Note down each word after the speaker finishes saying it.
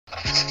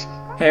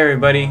Hey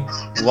everybody,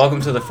 welcome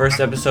to the first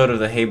episode of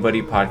the Hey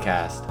Buddy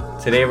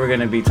podcast. Today we're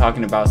going to be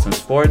talking about some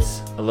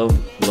sports, a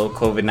little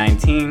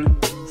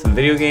COVID-19, some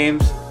video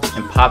games,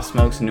 and Pop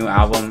Smoke's new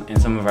album,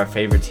 and some of our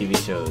favorite TV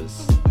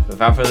shows.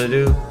 Without further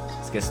ado,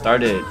 let's get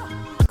started.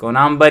 What's going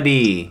on,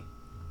 buddy?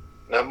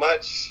 Not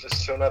much,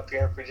 just showing up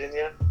here in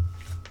Virginia.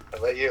 How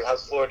about you?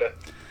 How's Florida?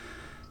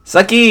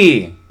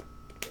 Sucky!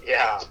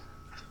 Yeah,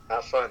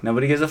 not fun.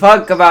 Nobody gives a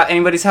fuck about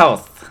anybody's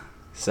health.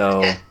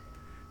 So,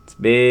 it's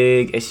a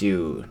big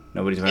issue.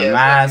 Nobody's wearing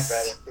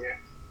masks.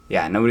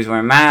 Yeah, nobody's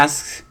wearing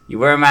masks. You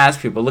wear a mask,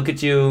 people look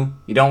at you.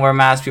 You don't wear a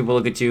mask, people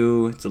look at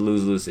you. It's a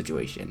lose-lose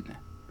situation.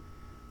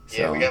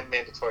 So, yeah, we got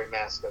mandatory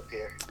masks up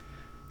here.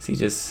 See,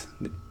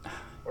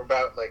 We're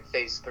about like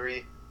phase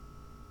 3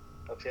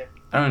 up here.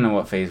 I don't know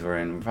what phase we're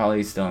in. We're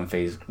probably still in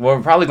phase. Well,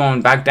 we're probably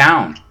going back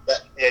down.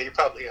 Yeah, you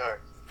probably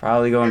are.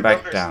 Probably going Your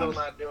back down. Still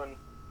not doing.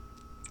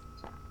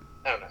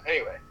 I don't know.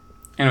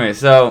 Anyway,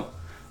 so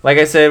like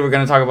I said, we're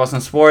gonna talk about some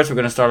sports. We're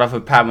gonna start off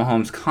with Pat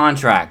Mahomes'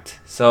 contract.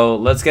 So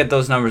let's get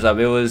those numbers up.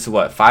 It was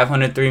what,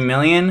 $503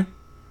 million?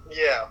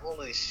 Yeah,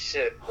 holy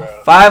shit, bro.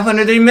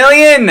 $503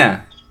 million.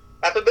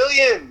 $500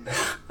 million.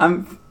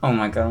 Oh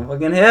my god, I'm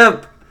fucking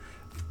hip.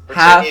 For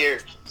 10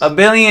 years. $500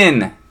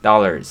 million.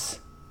 So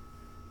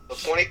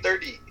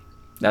 2030.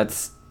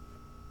 That's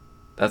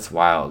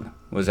wild.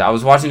 I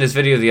was watching this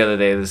video the other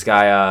day. This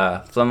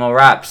guy, Flemo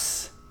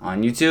Raps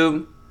on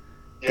YouTube.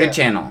 Good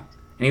channel.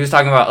 And he was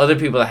talking about other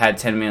people that had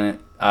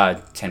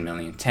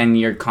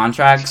 10-year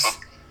contracts.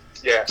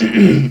 Yeah.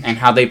 And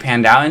how they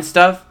panned out and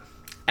stuff.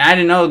 And I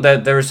didn't know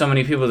that there were so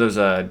many people. There was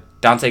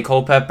Dante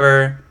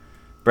Culpepper,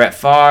 Brett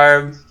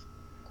Favre,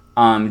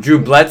 Drew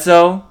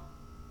Bledsoe,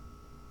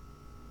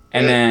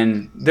 and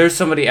then there's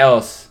somebody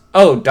else.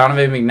 Oh,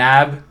 Donovan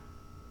McNabb.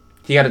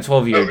 He got a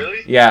 12-year. Oh,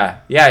 really?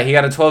 Yeah, he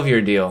got a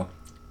 12-year deal.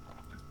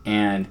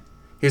 And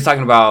he was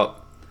talking about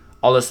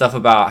all the stuff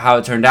about how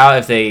it turned out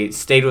if they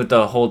stayed with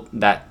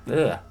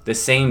the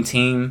same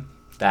team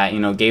that,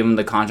 gave them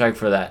the contract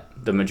for the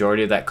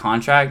majority of that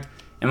contract.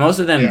 And most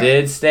of them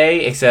did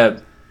stay,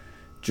 except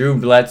Drew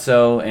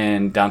Bledsoe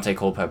and Dante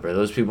Culpepper.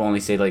 Those people only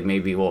stayed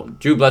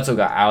Drew Bledsoe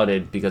got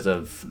outed because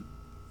of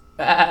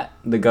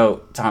the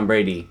GOAT, Tom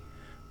Brady.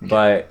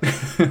 But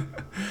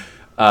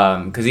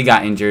because he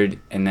got injured,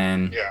 and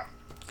then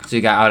so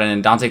he got outed,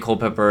 and Dante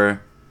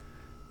Culpepper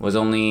was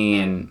only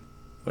in,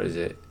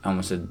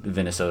 almost said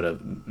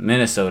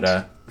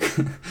Minnesota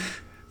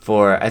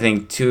for, I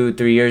think,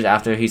 2-3 years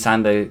after he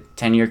signed the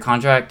 10-year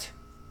contract.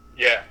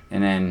 Yeah.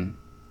 And then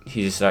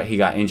he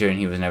got injured and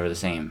he was never the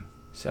same.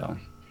 So.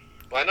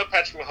 Well, I know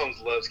Patrick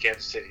Mahomes loves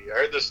Kansas City. I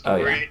heard the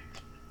story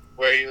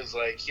where he was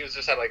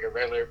just at a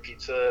regular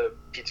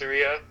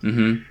pizzeria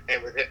and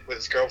with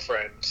his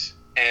girlfriend,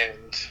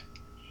 and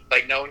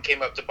no one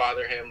came up to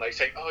bother him,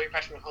 saying, "Oh, you're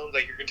Patrick Mahomes,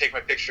 you're gonna take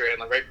my picture."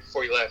 And right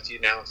before he left, he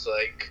announced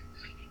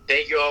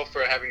 "Thank you all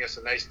for having us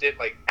a nice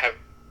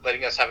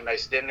letting us have a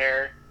nice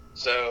dinner.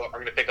 So I'm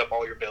gonna pick up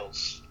all your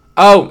bills."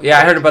 Oh yeah,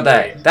 I heard about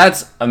that.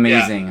 That's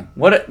amazing.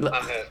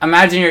 Yeah.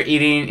 Imagine you're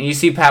eating and you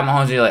see Pat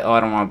Mahomes, and you're like, "Oh, I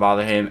don't want to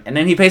bother him," and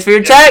then he pays for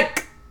your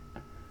check.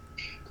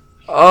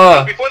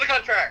 Oh, before the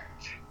contract.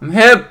 I'm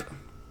hip.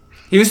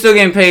 He was still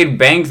getting paid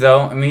bank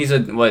though. I mean, he's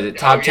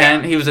top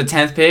 10? He was a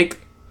 10th pick.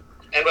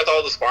 And with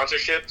all the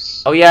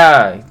sponsorships. Oh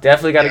yeah,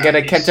 definitely got to get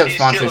a ketchup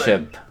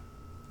sponsorship.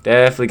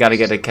 Definitely got to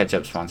get a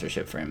ketchup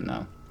sponsorship for him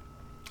though.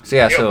 So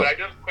yeah, but I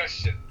do have a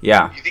question.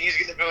 Yeah. You think he's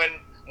gonna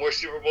win more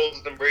Super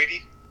Bowls than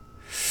Brady?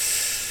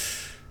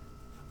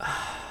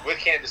 With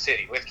Kansas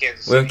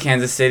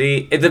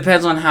City, it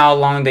depends on how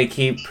long they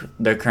keep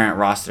their current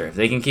roster. If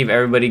they can keep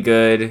everybody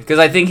good, because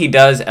I think he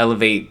does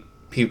elevate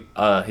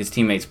his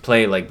teammates'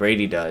 play like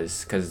Brady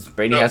does. Because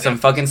Brady has some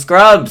fucking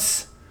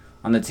scrubs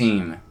on the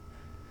team,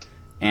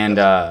 and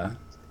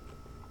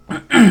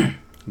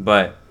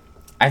but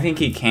I think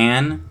he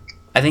can.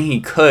 I think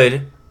he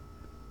could.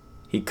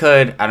 He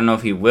could. I don't know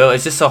if he will.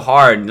 It's just so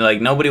hard.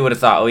 Nobody would have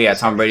thought, oh yeah,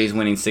 Tom Brady's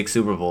winning 6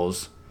 Super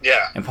Bowls.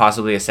 Yeah. And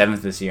possibly a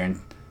 7th this year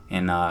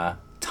in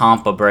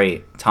Tampa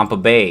Bay.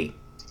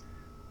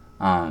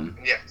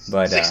 Yes.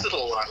 But 6 is a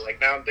lot.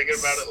 Now I'm thinking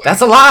about it.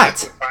 That's a lot.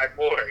 5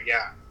 more.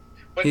 Yeah.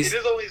 But it is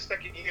only his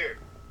second year.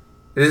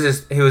 He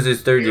was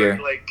his third year.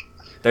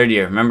 Third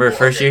year. Remember,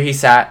 first year he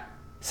sat.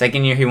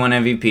 Second year he won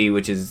MVP,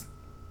 which is.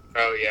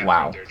 Oh yeah.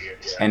 Wow. Third year,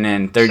 yeah. And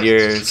then third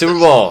year Super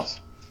Bowl.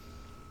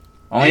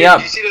 Only up.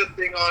 Did you see the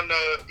thing on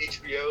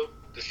HBO,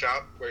 The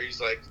Shop, where he's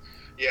I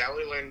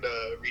only learned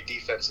to read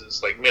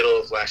defenses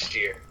middle of last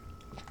year.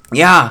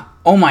 Yeah.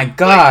 Oh my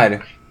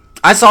god.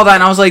 I saw that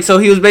and I was like, so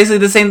he was basically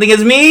the same thing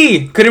as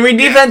me. Couldn't read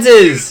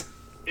defenses.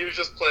 He was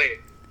just playing.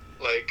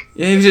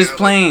 Yeah, he was just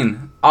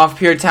playing off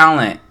pure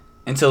talent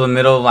until the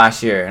middle of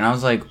last year, and I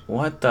was like,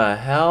 what the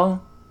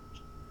hell?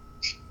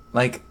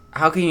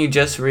 How can you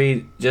just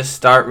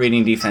start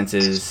reading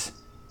defenses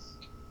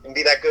and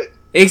be that good?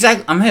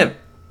 Exactly. I'm hip.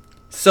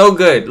 So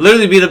good.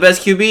 Literally be the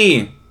best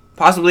QB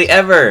possibly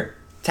ever.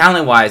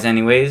 Talent-wise,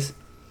 anyways.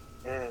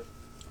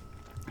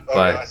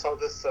 But I saw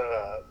this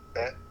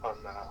bet on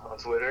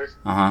Twitter.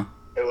 Uh-huh.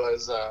 It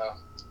was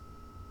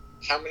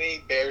how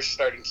many Bears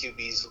starting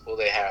QBs will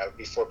they have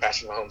before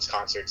Patrick Mahomes'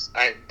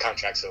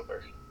 contract's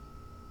over?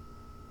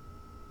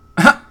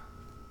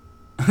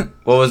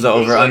 What was the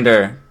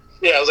over-under?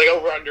 Yeah, it was like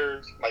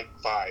over-under, like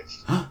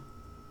 5.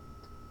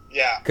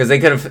 Yeah. Because they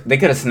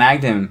could have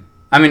snagged him.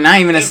 I mean, not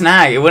even a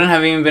snag. It wouldn't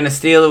have even been a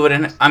steal. It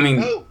wouldn't. I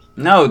mean,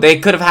 no, they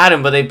could have had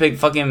him, but they picked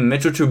fucking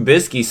Mitchell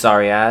Trubisky.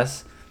 Sorry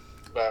ass.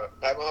 Pat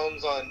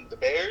Mahomes on the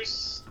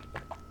Bears.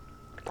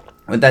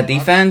 With that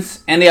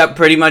defense, and they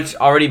pretty much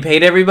already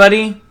paid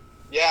everybody.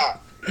 Yeah.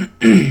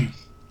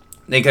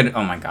 They could.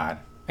 Oh my god,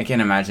 I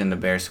can't imagine the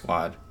Bears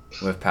squad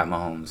with Pat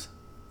Mahomes.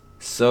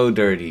 So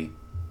dirty.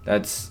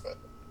 That's.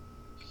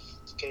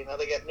 Okay, now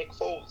they got Nick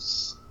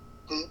Foles.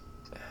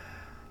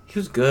 He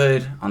was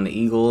good on the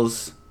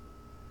Eagles.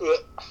 Yeah.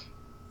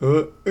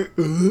 Well,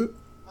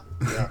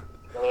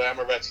 I'm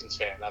a Redskins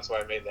fan. That's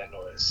why I made that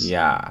noise.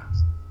 Yeah.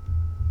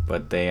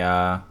 But they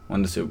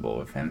won the Super Bowl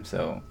with him.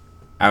 So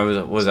I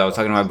was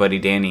talking to my buddy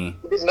Danny.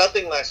 He did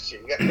nothing last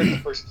year. He got hurt the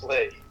first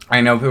play.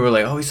 I know people were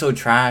like, "Oh, he's so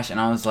trash," and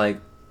I was like,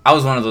 I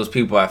was one of those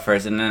people at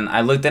first, and then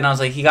I looked at it and I was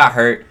like, he got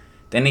hurt.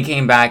 Then he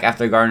came back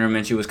after Gardner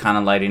Minshew was kind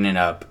of lighting it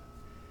up,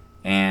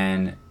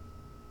 and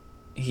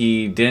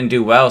he didn't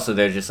do well. So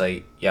they're just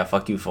like, "Yeah,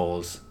 fuck you,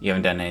 Foles. You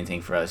haven't done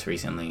anything for us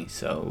recently,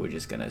 so we're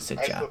just gonna sit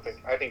you out."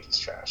 I think he's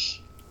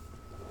trash.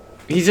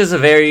 He's just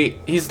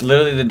he's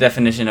literally the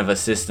definition of a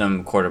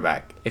system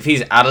quarterback. If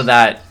he's out of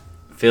that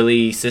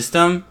Philly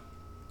system,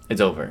 it's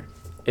over.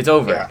 It's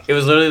over. Yeah. It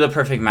was literally the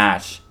perfect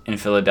match in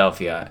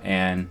Philadelphia,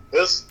 and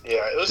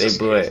they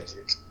blew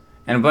it.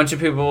 And a bunch of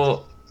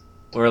people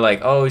were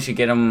like, "Oh, we should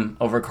get him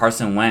over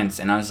Carson Wentz,"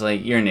 and I was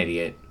like, "You're an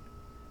idiot."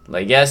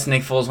 Like, yes,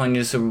 Nick Foles won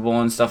you the Super Bowl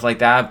and stuff like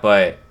that,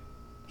 but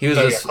he was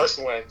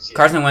Carson Wentz. Yeah.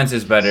 Carson Wentz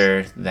is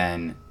better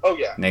than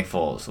yeah. Nick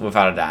Foles,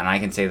 without a doubt, and I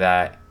can say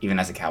that even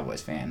as a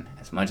Cowboys fan.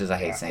 As much as I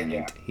hate saying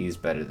it, he's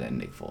better than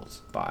Nick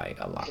Foles by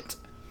a lot.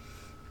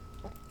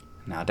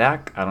 Now,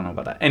 Dak, I don't know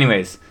about that.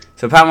 Anyways,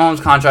 so Pat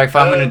Mahomes' contract,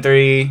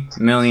 $503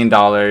 million.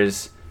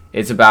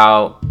 It's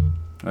about,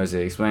 what is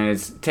it? Explain.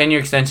 It's 10-year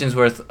extensions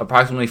worth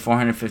approximately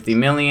 $450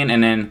 million,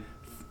 and then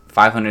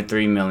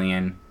 $503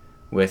 million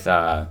with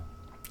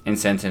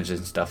incentives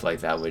and stuff like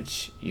that,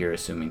 which you're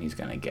assuming he's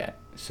gonna get.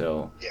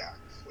 So yeah.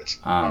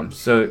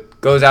 So it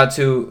goes out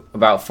to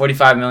about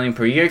 $45 million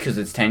per year because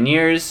it's 10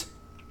 years.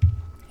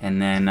 And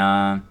then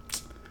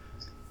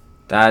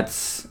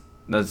that's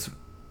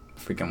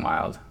freaking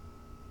wild.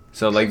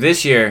 So like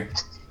this year,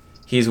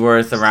 he's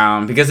worth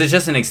around, because it's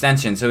just an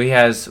extension. So he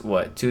has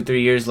 2-3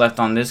 years left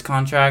on this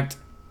contract.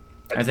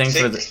 I think he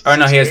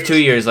has 2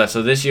 years left.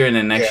 So this year and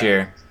then next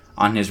year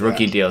on his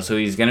rookie deal. So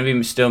he's gonna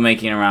be still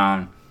making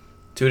around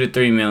 $2 to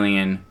 $3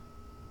 million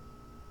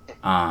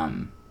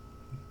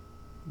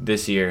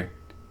this year.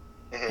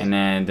 And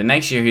then the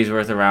next year he's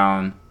worth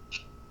around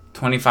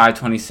 25,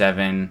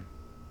 27.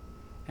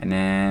 And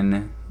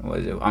then, what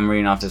is it? I'm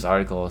reading off this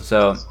article.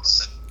 So,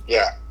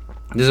 yeah.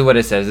 This is what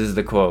it says. This is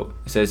the quote.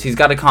 It says he's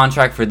got a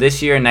contract for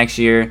this year and next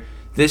year.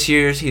 This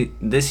year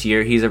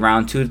he's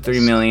around 2 to 3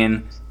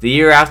 million. The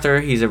year after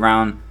he's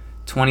around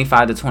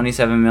 25 to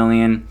 27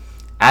 million.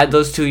 Add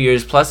those 2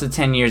 years plus the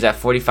 10 years at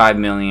 45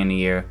 million a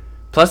year.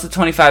 Plus the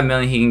 25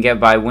 million he can get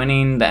by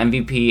winning the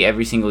MVP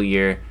every single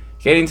year,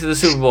 getting to the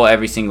Super Bowl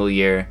every single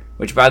year,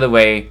 which, by the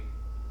way,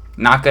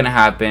 not gonna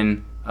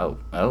happen. Oh,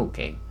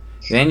 okay.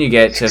 Then you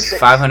get to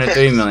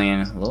 $503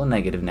 million. A little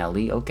negative,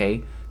 Nelly.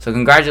 Okay. So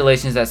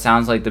congratulations. That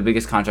sounds like the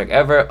biggest contract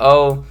ever.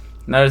 Oh,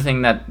 another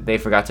thing that they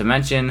forgot to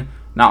mention.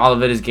 Not all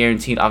of it is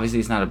guaranteed. Obviously,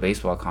 it's not a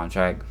baseball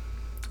contract.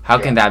 How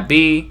can that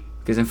be?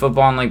 Because in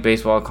football, unlike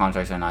baseball,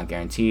 contracts are not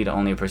guaranteed.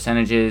 Only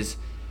percentages.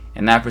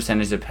 And that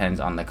percentage depends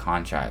on the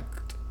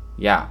contract.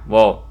 Yeah.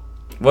 Well,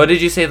 what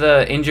did you say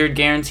the injured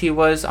guarantee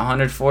was?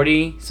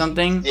 140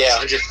 something? Yeah,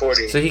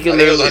 140. So he could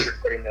literally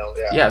 140 mil,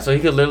 yeah, so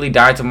he could literally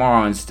die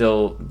tomorrow and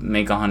still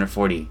make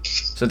 140.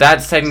 So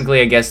that's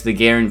technically, I guess, the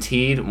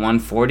guaranteed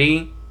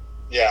 140.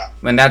 Yeah.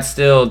 And that's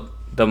still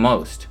the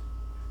most.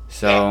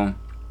 So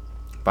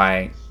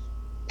by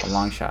a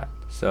long shot.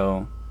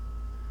 So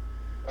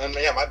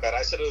yeah, my bad.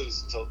 I said it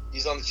was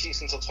he's on the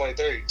Chiefs until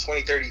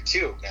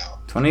 2032 now.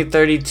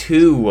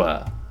 2032.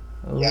 Oh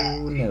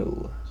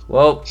no.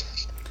 Well,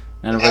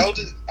 how old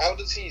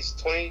is he? He's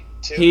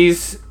 22?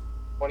 He's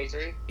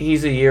 23?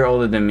 He's a year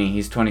older than me.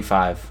 He's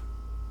 25.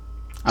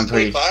 I'm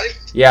 25?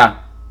 Yeah.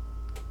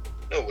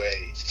 No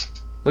way.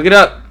 Look it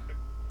up.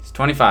 He's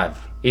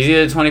 25. He's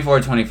either 24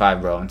 or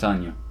 25, bro. I'm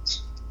telling you.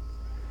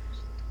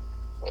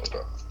 Hold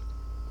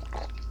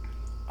on.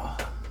 Oh,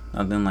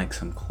 nothing like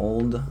some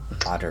cold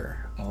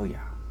water. Oh,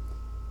 yeah.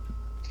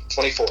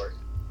 24.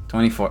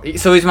 24.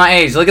 So he's my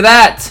age. Look at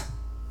that.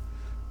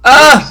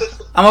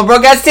 I'm a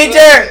broke-ass teacher.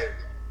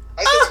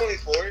 I said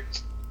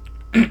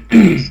 24.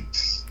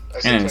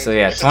 And so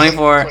yeah,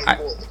 24.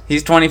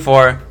 He's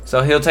 24,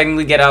 so he'll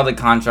technically get out of the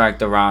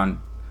contract around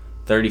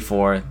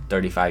 34,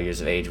 35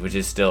 years of age, which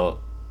is still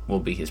will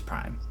be his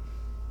prime.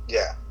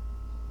 Yeah,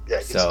 he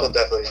can still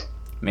definitely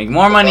make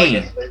more money.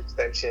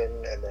 Extension,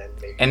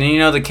 and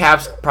then the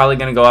cap's probably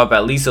gonna go up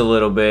at least a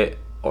little bit,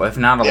 or if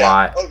not a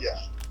lot. Oh yeah.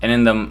 and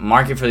then the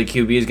market for the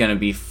QB is gonna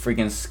be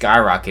freaking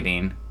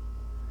skyrocketing.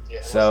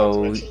 Yeah.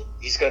 So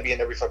he's gonna be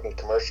in every fucking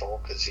commercial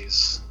because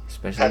he's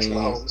especially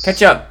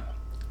ketchup.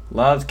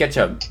 Loves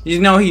ketchup. You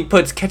know he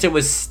puts ketchup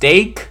with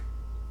steak.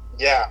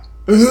 Yeah.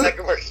 That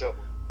commercial.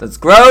 That's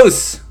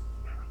gross.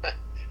 I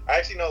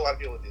actually know a lot of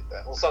people who did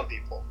that. Well, some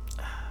people,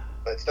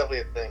 but it's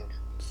definitely a thing.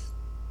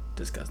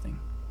 Disgusting.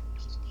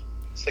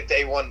 Stick to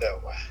A1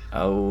 though.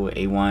 Oh,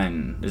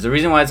 A1. There's a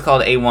reason why it's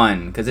called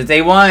A1, because it's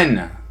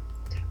A1.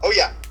 Oh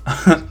yeah.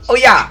 Oh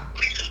yeah.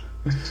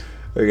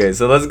 Okay,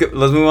 so let's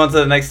move on to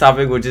the next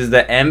topic, which is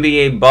the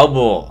NBA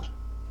bubble.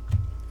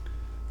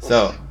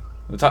 So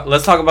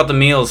let's talk about the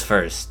meals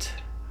first.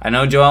 I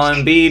know Joel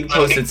Embiid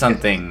posted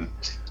something.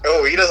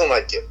 Oh, he doesn't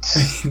like it.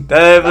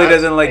 Definitely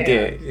doesn't like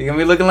it. You're gonna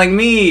be looking like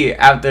me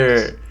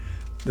after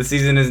the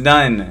season is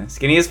done.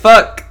 Skinny as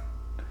fuck.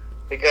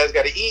 Big guys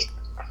gotta eat.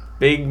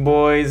 Big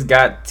boys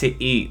got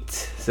to eat.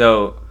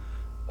 So,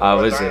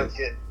 what is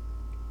it?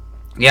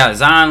 Yeah,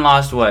 Zion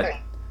lost what?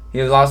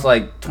 He lost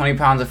like 20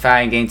 pounds of fat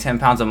and gained 10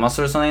 pounds of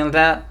muscle or something like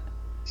that.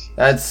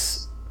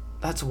 That's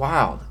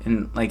wild.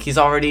 And like he's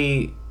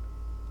already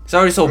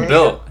so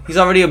built. He's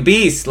already a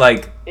beast.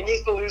 Like he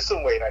needs to lose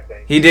some weight, I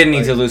think. He did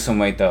need to lose some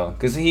weight though,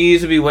 because he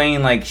used to be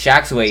weighing like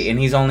Shaq's weight, and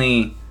he's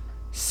only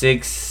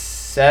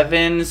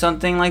 6'7",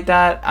 something like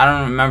that. I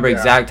don't remember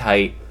exact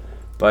height,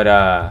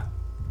 but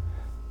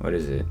what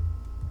is it?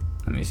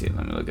 Let me see.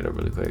 Let me look it up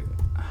really quick.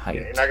 Height.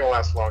 Yeah, you're not gonna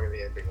last long in the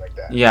NBA like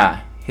that.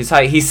 Yeah, his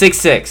height. He's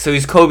 6'6", so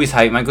he's Kobe's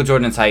height, Michael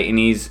Jordan's height, and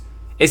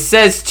it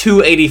says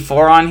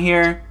 284 on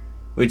here,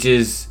 which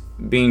is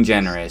being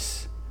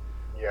generous.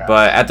 Yeah.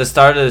 But at the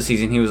start of the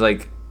season, he was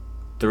like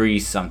 3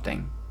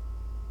 something.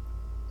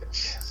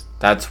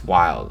 That's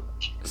wild.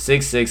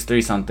 6'6",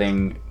 3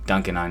 something,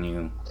 dunking on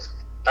you.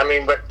 I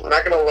mean, but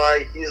not gonna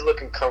lie, he's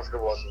looking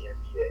comfortable in the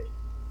NBA.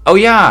 Oh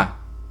yeah.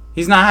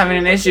 He's not having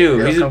an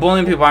issue. He's just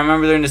bullying people. I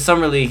remember during the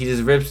summer league, he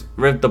just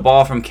ripped the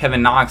ball from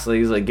Kevin Knox. Like,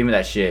 he's like, "Give me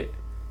that shit."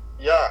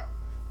 Yeah.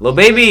 Lil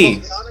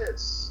baby.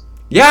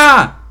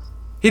 Yeah.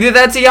 He did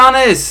that to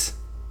Giannis.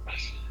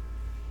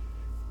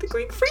 The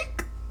Greek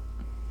freak.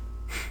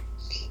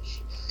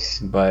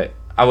 But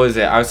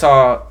I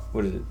saw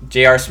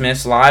J.R.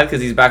 Smith's live because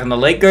he's back in the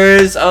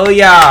Lakers. Oh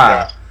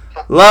yeah.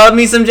 Love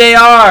me some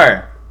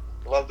J.R.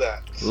 Love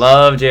that.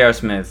 Love J.R.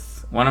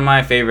 Smith. One of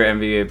my favorite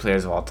NBA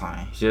players of all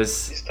time.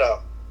 He's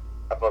tough.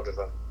 I fuck with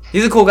him.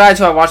 He's a cool guy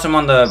too. I watched him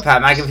on the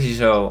Pat McAfee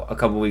show a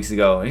couple weeks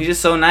ago, and he's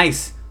just so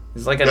nice.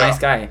 He's like a nice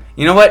guy.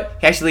 You know what?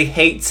 He actually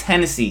hates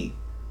Hennessy,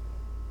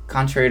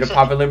 contrary to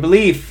popular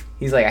belief.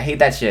 He's like, I hate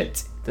that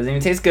shit. Doesn't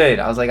even taste good.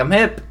 I was like, I'm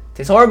hip.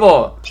 Tastes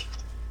horrible.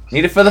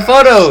 Need it for the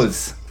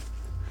photos.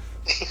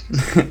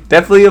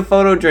 Definitely a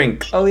photo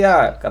drink. Oh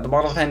yeah, got the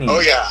bottle of Henny. Oh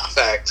yeah,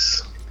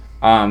 facts.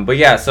 But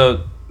yeah,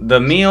 so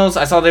the meals,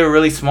 I saw they were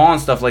really small and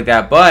stuff like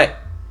that, but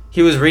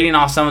he was reading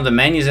off some of the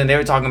menus, and they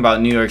were talking about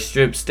New York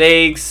strip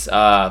steaks,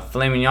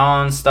 filet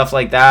mignon, stuff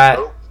like that.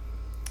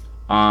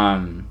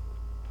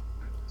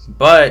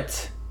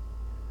 But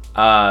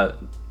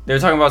they were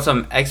talking about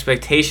some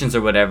expectations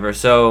or whatever.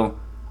 So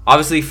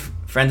obviously,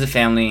 friends and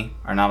family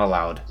are not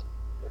allowed.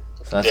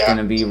 So that's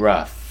gonna be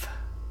rough.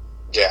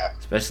 Yeah.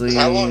 Especially.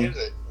 How long is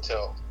it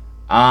until?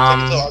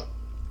 I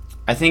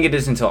think it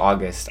is until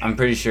August. I'm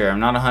pretty sure.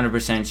 I'm not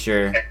 100%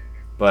 sure,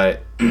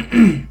 but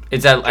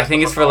it's at. I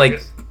think it's for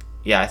like.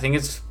 Yeah, I think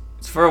it's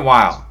for a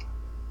while.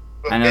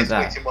 But I know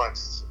that. 2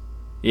 months.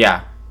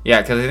 Yeah,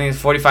 because I think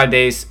it's 45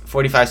 days,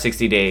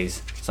 60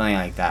 days, something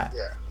like that.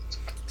 Yeah.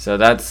 So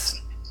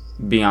that's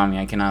beyond me.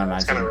 I cannot imagine.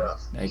 It's kind of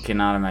rough. I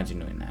cannot imagine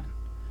doing that.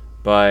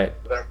 But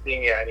without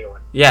seeing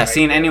anyone. Yeah,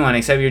 seeing anyone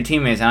except your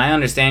teammates. And I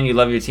understand you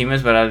love your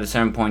teammates, but at a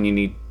certain point you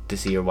need to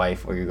see your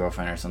wife or your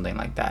girlfriend or something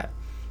like that.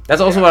 That's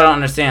also what I don't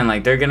understand.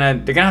 Like they're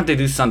gonna have to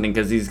do something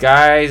because these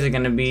guys are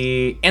gonna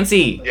be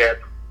antsy. Yeah.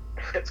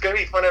 It's gonna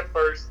be fun at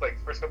first, like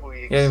first couple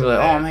weeks. Yeah, you'll be like,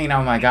 I'm hanging out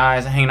with my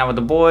guys. I'm hanging out with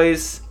the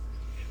boys.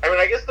 I mean,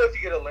 I guess though, if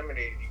you get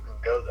eliminated, you can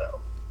go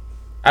though.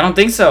 I don't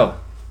think so.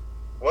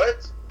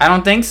 What? I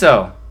don't think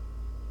so.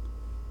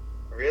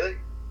 Really?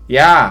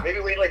 Yeah.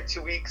 Maybe wait like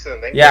 2 weeks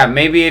and then. Yeah,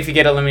 maybe if you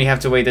get eliminated, you have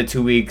to wait the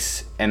 2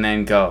 weeks and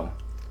then go.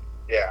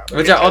 Yeah.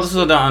 Which I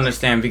also don't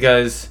understand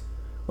because,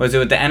 was it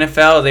with the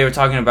NFL? They were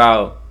talking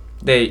about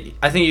I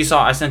think you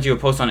saw. I sent you a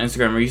post on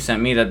Instagram, or you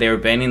sent me that they were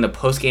banning the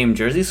post-game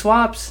jersey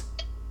swaps.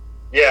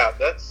 Yeah,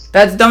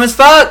 that's dumb as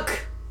fuck.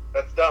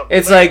 That's dumb.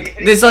 It's like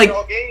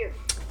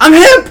I'm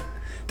hip.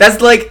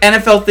 That's like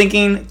NFL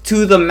thinking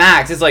to the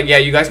max. It's like, yeah,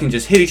 you guys can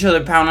just hit each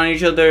other, pound on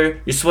each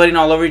other. You're sweating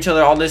all over each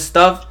other, all this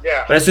stuff.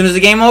 Yeah. But as soon as the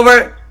game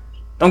over,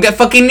 don't get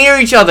fucking near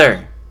each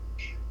other.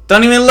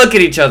 Don't even look at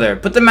each other.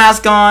 Put the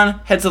mask on.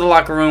 Head to the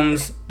locker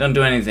rooms. Don't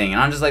do anything.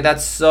 And I'm just like,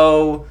 that's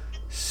so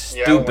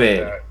stupid.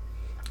 Yeah,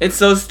 it's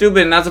so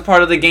stupid, and that's a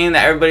part of the game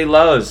that everybody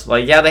loves.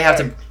 Like, yeah, they have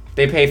to.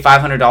 They pay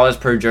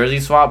 $500 per jersey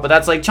swap, but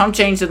that's like chump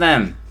change to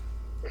them.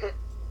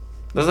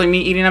 That's like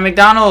me eating at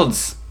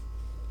McDonald's.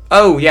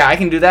 Oh, yeah, I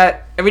can do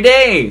that every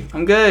day.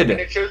 I'm good. And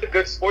it shows a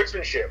good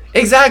sportsmanship.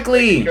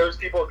 Exactly. It shows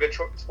people good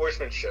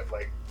sportsmanship.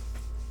 Like,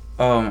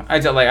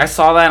 I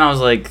saw that and I was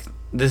like,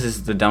 this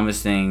is the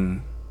dumbest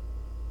thing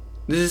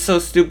This is so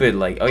stupid.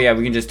 Like, oh yeah,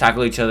 we can just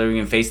tackle each other. We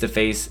can face to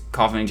face,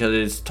 cough on each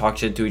other, talk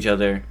shit to each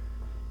other,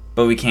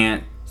 but we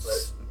can't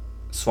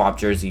swap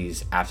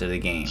jerseys after the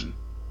game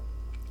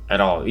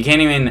at all. You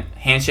can't even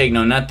handshake.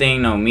 No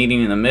nothing. No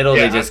meeting in the middle.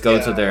 They just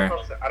go to their.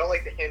 I don't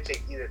like the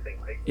handshake either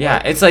thing. Like,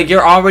 yeah, it's like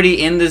you're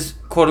already in this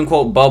quote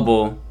unquote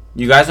bubble.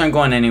 You guys aren't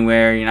going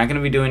anywhere. You're not gonna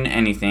be doing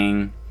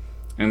anything.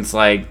 And it's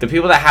like the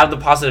people that have the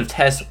positive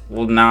test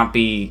will not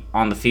be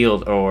on the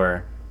field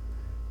or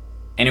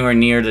anywhere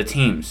near the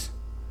teams.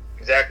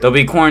 Exactly. They'll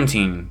be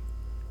quarantined.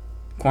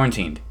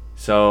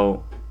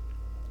 So,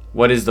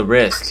 what is the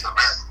risk?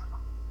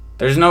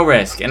 There's no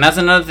risk. And that's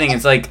another thing.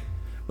 It's like,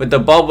 with the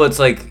bubble, it's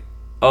like,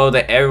 oh,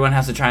 that everyone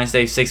has to try and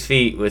stay 6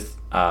 feet with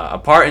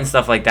apart and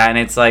stuff like that. And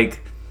it's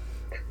like...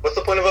 What's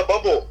the point of a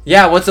bubble?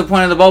 Yeah, what's the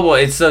point of the bubble?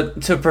 It's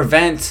to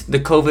prevent the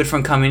COVID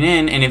from coming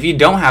in. And if you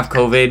don't have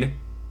COVID,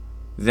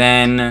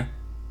 then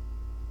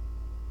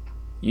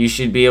you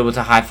should be able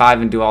to high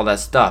five and do all that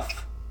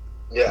stuff.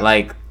 Yeah.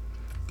 Like...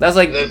 That's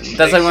like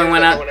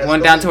when I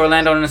went down to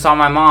Orlando and I saw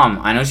my mom.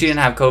 I know she didn't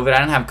have COVID. I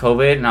didn't have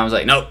COVID, and I was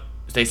like, nope,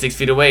 stay 6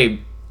 feet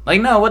away.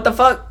 Like, no, what the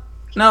fuck?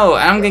 No,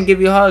 I'm gonna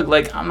give you a hug.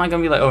 Like, I'm not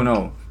gonna be like, oh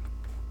no.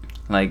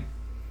 Like,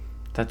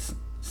 that's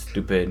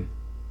stupid.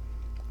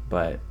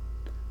 But,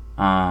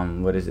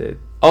 what is it?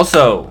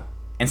 Also,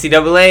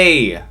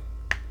 NCAA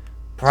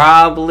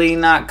probably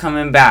not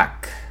coming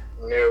back.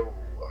 No.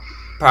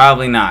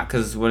 Probably not,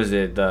 cause what is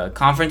it? The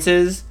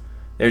conferences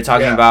they're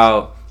talking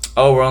about.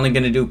 Oh, we're only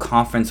going to do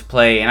conference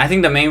play. And I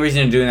think the main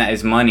reason of doing that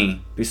is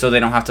money. So they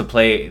don't have to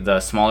play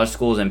the smaller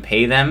schools and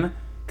pay them.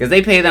 Because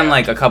they pay them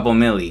like a couple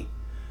milli.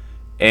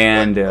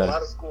 And a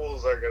lot of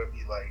schools are going to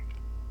be like,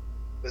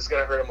 this is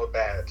going to hurt them with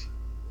bad.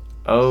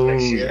 Oh,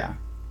 yeah.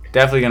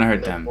 Definitely going to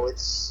hurt them.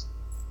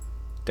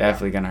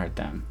 Definitely going to hurt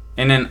them.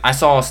 And then I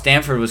saw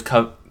Stanford was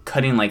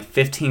cutting like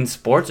 15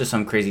 sports or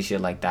some crazy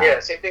shit like that. Yeah,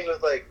 same thing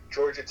with like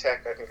Georgia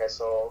Tech, I think I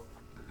saw.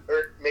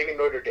 Or maybe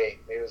Notre Dame.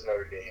 Maybe it was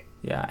Notre Dame.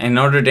 Yeah, and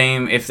Notre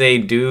Dame, if they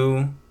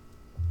do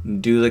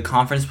the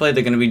conference play,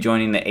 they're going to be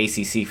joining the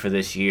ACC for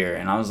this year.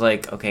 And I was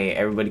like, okay,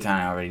 everybody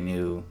kind of already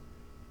knew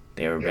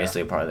they were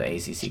basically a part of the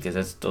ACC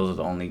because those are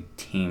the only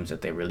teams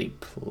that they really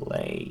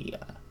play.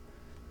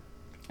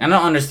 I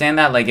don't understand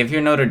that. Like, if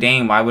you're Notre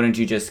Dame, why wouldn't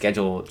you just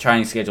try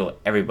and schedule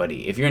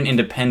everybody? If you're an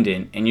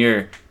independent and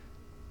you're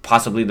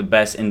possibly the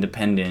best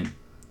independent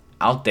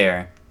out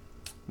there,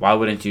 why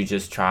wouldn't you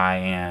just try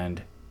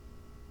and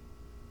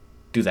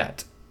do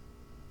that?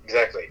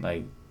 Exactly.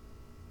 Like,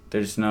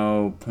 there's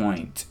no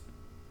point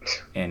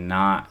in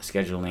not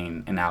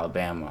scheduling in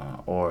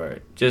Alabama or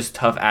just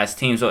tough ass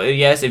teams. So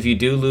yes, if you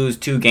do lose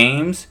 2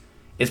 games,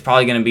 it's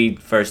probably gonna be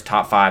first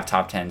top 5,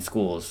 top 10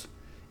 schools,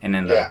 and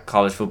then the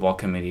college football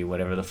committee,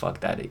 whatever the fuck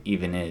that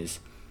even is,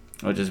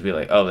 will just be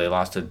like, oh, they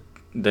lost to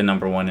the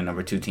number 1 and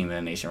number 2 team in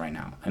the nation right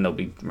now, and they'll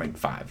be ranked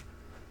 5,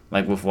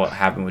 like with what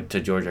happened to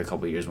Georgia a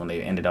couple of years when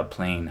they ended up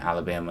playing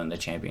Alabama in the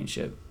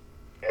championship,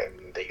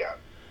 and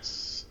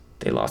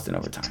they lost in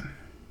overtime.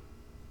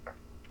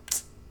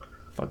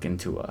 Fucking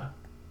Tua.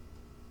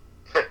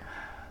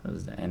 That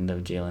was the end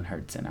of Jalen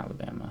Hurts in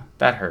Alabama.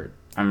 That hurt.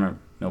 I remember,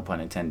 no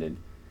pun intended.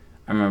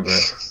 I remember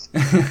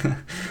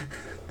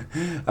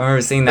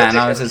seeing that, and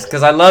I was just,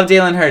 because I love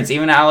Jalen Hurts,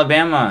 even at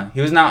Alabama. He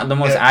was not the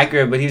most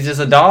accurate, but he was just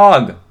a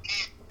dog.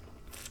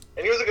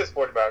 And he was a good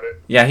sport about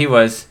it. Yeah, he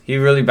was. He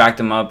really backed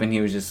him up, and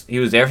he was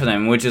there for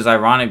them, which is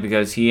ironic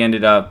because he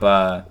ended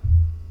up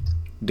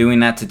doing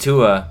that to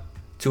Tua.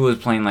 Tua was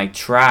playing like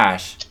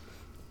trash.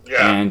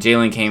 Yeah. And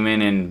Jalen came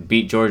in and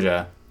beat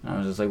Georgia. I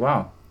was just like,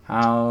 wow,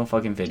 how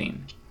fucking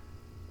fitting.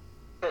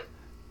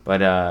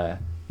 But,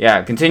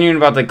 yeah, continuing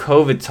about the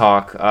COVID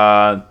talk,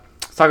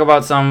 let's talk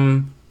about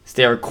some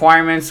state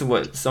requirements. Some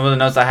of the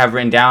notes I have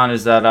written down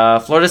is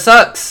that Florida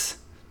sucks.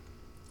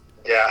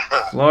 Yeah.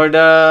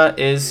 Florida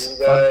is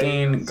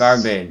fucking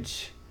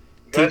garbage.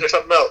 You guys are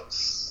something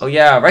else. Oh,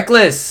 yeah,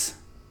 reckless.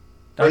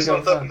 First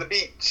one's up on the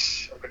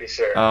beach, I'm pretty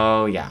sure.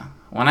 Oh, yeah.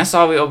 When I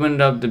saw we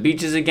opened up the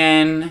beaches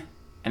again,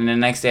 and the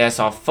next day I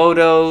saw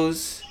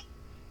photos,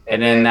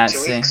 and then that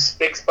 2 weeks,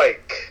 big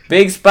spike.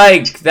 Big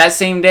spike that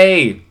same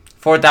day.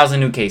 4,000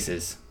 new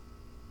cases.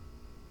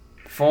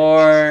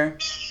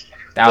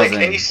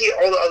 4,000. And you see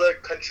all the other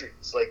countries,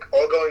 like,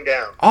 all going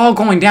down. All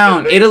going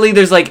down. Italy,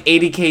 there's like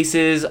 80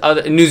 cases.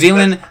 New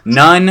Zealand,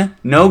 none.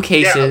 No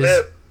cases.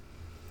 Yeah,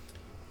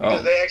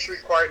 because they actually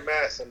required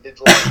masks and did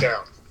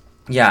lockdown.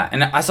 Yeah,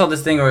 and I saw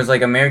this thing where it was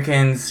like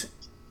Americans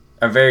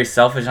are very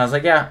selfish, and I was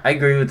like, yeah, I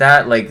agree with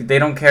that. Like, they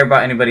don't care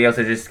about anybody else,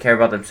 they just care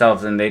about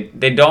themselves, and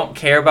they don't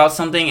care about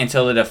something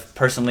until it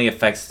personally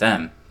affects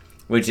them,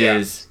 which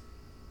is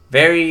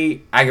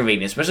very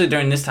aggravating, especially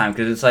during this time,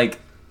 because it's like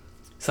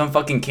some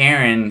fucking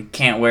Karen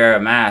can't wear a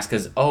mask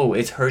because, oh,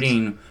 it's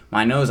hurting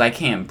my nose, I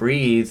can't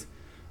breathe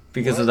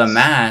because of the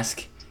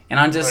mask, and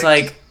I'm just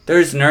like,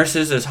 there's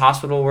nurses, there's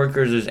hospital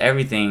workers, there's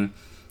everything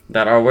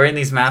that are wearing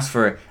these masks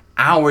for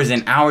hours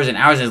and hours and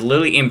hours. It's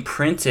literally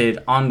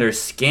imprinted on their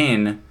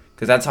skin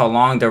because that's how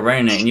long they're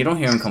wearing it, and you don't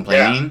hear them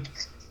complaining.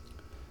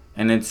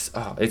 And it's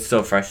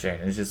so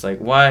frustrating. It's just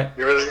like, what?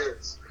 It really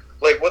is.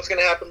 Like, what's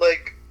gonna happen?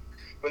 Like,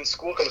 when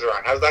school comes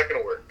around? How's that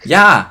gonna work?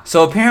 Yeah.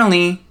 So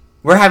apparently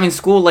we're having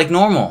school like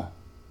normal.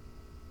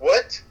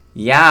 What?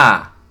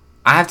 Yeah.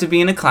 I have to be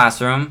in a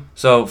classroom.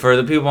 So for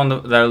the people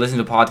that are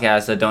listening to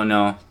podcasts that don't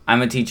know,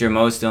 I'm a teacher.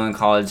 Mo's still in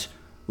college,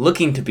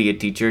 looking to be a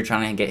teacher,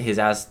 trying to get his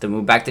ass to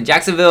move back to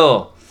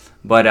Jacksonville.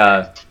 But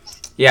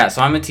yeah.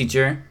 So I'm a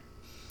teacher.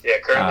 Yeah,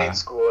 currently in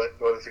school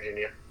at Northern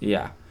Virginia.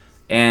 Yeah.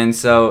 And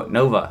so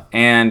Nova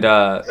and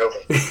Nova.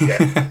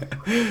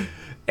 Yeah.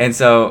 and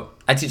so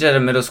I teach at a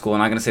middle school. I'm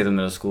not gonna say the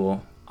middle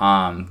school.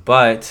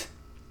 But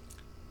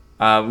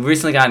we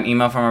recently got an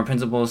email from our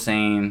principal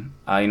saying,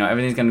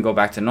 everything's gonna go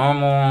back to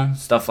normal,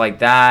 stuff like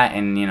that.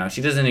 And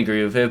she doesn't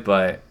agree with it,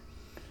 but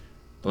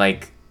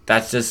like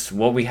that's just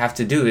what we have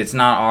to do. It's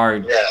not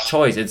our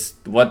choice. It's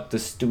what the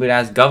stupid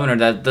ass governor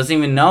that doesn't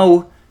even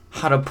know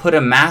how to put a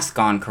mask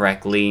on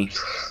correctly.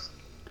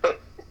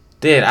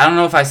 Did. I don't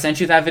know if I sent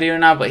you that video or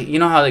not, but you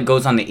know how it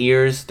goes on the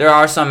ears? There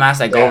are some masks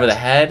that go over the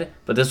head,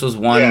 but this was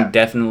one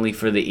definitely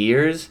for the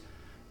ears.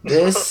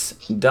 This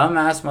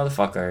dumbass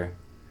motherfucker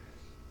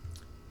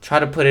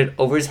tried to put it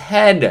over his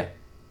head.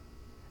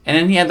 And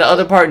then he had the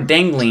other part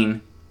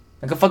dangling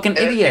like a fucking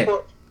idiot.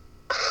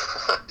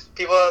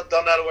 People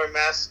don't know how to wear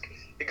masks.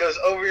 It goes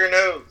over your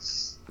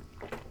nose.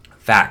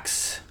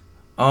 Facts.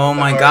 Oh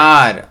my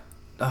god.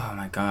 Oh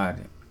my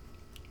god.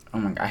 Oh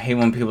my god. I hate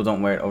when people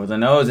don't wear it over the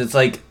nose. It's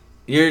like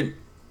you're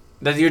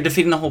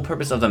defeating the whole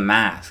purpose of the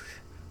mask.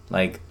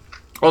 Like,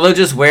 or they'll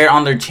just wear it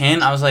on their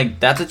chin. I was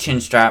like, that's a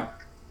chin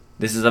strap.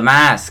 This is a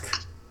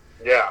mask.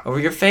 Yeah. Over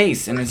your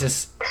face. And it's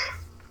just,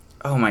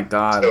 oh my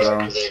god,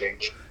 bro.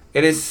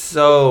 It is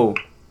so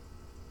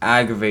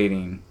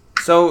aggravating.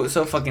 So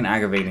fucking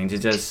aggravating to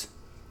just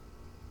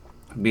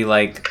be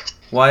like,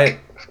 what?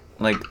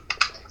 Like,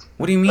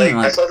 what do you mean?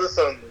 Like I saw this,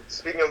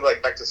 speaking of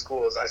like back to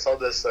schools, I saw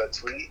this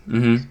tweet.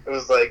 Mm-hmm. It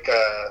was like,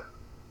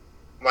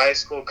 my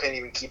school couldn't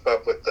even keep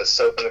up with the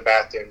soap in the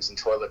bathrooms and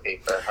toilet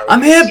paper.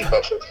 I'm hip! Keep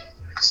up with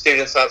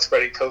students not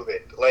spreading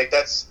COVID. Like,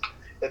 that was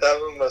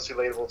the most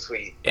relatable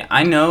tweet. Yeah,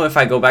 I know if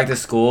I go back to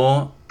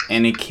school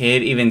and a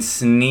kid even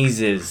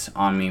sneezes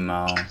on me,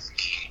 Mo.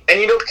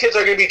 And kids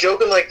are going to be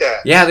joking like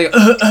that. Yeah, they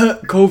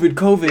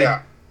COVID.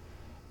 Yeah.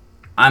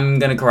 I'm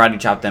going to karate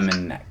chop them in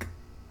the neck.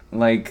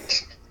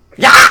 Like,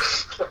 yeah!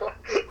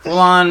 Full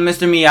on,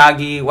 Mr.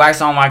 Miyagi, wax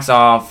on, wax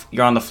off,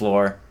 you're on the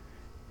floor.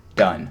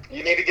 Done.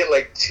 You need to get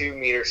like 2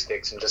 meter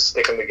sticks and just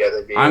stick them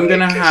together. I'm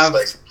gonna have.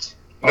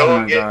 No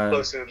one get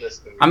closer to this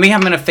than me. I'm gonna be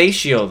having a face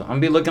shield. I'm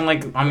gonna be looking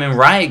like I'm in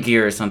riot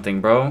gear or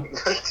something, bro.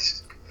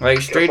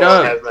 Like straight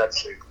up.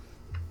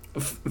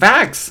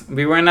 Facts. I'll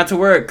be wearing that to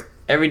work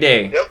every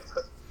day. Yep.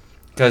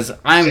 Cause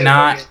I'm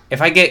not.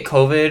 If I get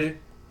COVID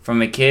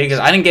from a kid, cause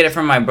I didn't get it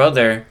from my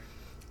brother,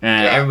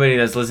 and everybody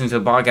that's listening to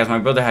the podcast, my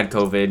brother had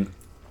COVID.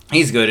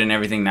 He's good and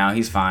everything now.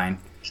 He's fine,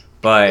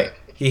 but.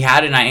 He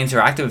had it and I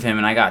interacted with him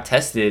and I got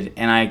tested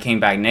and I came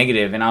back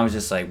negative and I was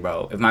just like,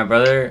 bro, if my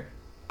brother...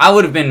 I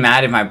would have been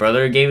mad if my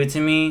brother gave it to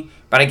me,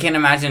 but I can't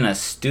imagine a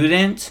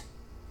student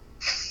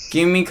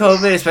giving me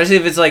COVID, especially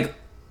if it's like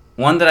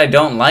one that I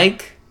don't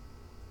like.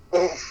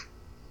 Oof.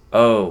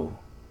 Oh.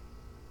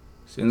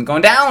 Student's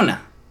going down.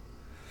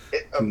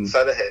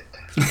 Upside the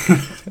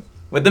head.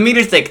 With the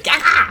meter stick.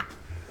 Yeah!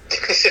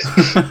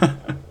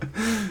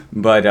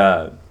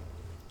 But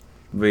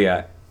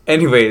yeah.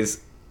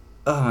 Anyways,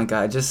 oh my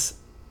god,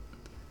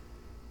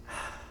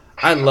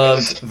 I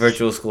loved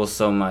virtual school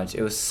so much.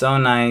 It was so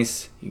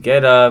nice. You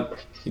get up,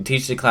 you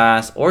teach the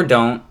class, or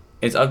don't.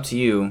 It's up to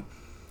you.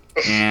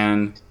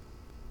 And,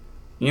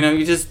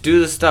 you just do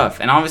the stuff.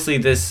 And obviously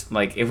this,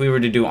 like, if we were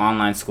to do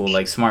online school,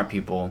 like, smart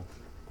people,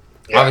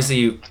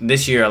 obviously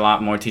this year a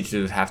lot more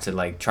teachers would have to,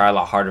 like, try a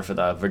lot harder for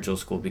the virtual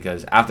school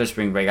because after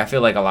spring break, I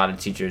feel like a lot of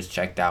teachers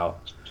checked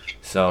out.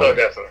 So,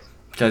 definitely.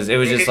 Because it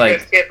was just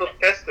like... Canceled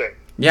testing.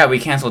 Yeah, we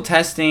canceled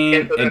testing.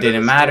 It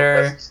didn't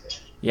matter.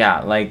 Yeah,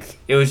 like,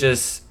 it was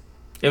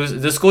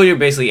the school year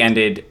basically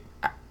ended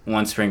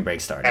once spring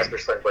break started. After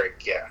spring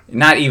break, yeah.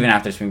 Not even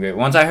after spring break.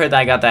 Once I heard that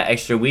I got that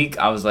extra week,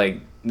 I was like,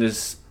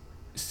 this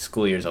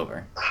school year's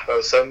over. That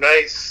was so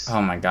nice.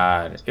 Oh my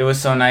god. It was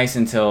so nice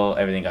until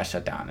everything got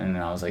shut down. And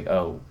then I was like,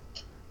 oh,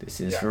 this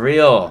is for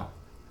real.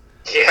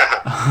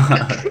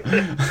 Yeah.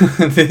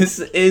 This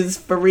is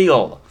for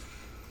real.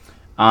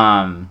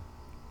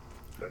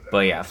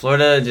 But yeah,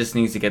 Florida just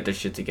needs to get their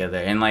shit together.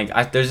 And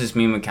like, there's this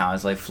meme account.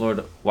 It's like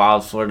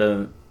Wild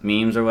Florida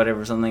Memes or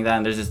whatever, something like that.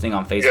 And there's this thing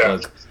on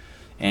Facebook. Yeah.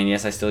 And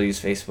yes, I still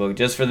use Facebook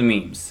just for the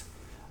memes.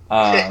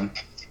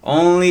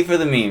 Only for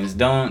the memes.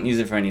 Don't use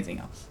it for anything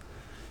else.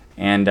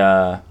 And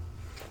it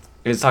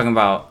was talking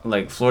about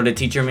like Florida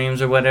teacher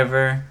memes or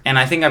whatever. And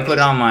I think I put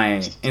it on my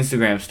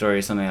Instagram story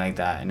or something like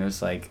that. And it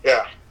was like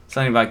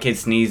something about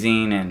kids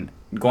sneezing and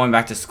going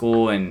back to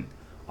school and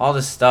all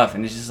this stuff.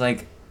 And it's just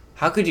like,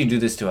 how could you do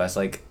this to us?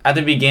 Like, at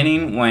the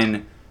beginning,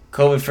 when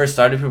COVID first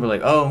started, people were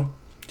like, oh,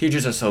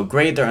 teachers are so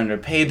great, they're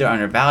underpaid, they're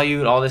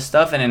undervalued, all this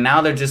stuff. And then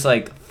now they're just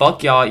like,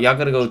 fuck y'all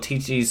gotta go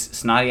teach these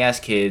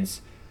snotty-ass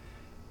kids.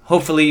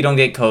 Hopefully you don't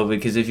get COVID,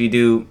 because if you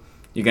do,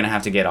 you're gonna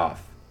have to get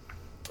off.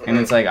 And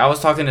it's like, I was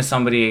talking to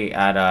somebody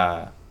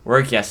at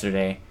work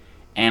yesterday,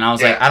 And I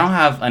was like, I don't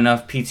have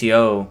enough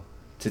PTO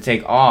to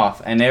take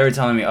off. And they were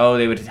telling me,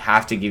 they would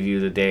have to give you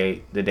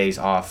the days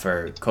off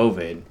for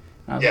COVID.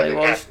 And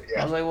I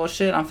was like, well,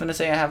 shit, I'm finna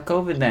say I have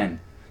COVID then.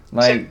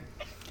 Like,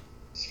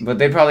 but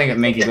they probably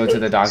make you go to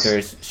the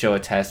doctor, show a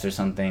test or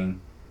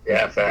something.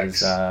 Yeah,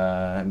 facts.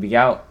 Be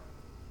out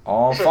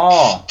all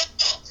fall.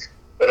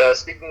 But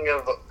speaking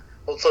of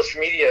old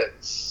social media,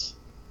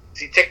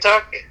 see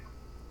TikTok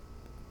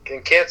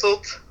getting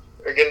canceled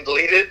or getting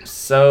deleted?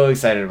 So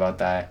excited about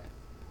that.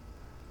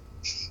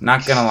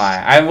 Not gonna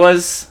lie. I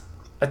was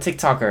a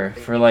TikToker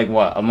for like,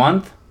 what, a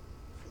month?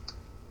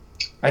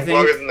 I think.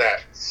 Longer than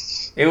that.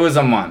 It was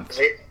a month.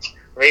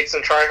 Made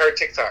some try-hard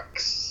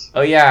TikToks.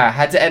 Oh yeah, I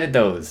had to edit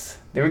those.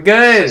 They were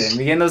good.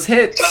 We getting those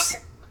hits.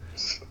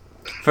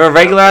 For a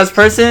regular ass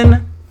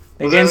person,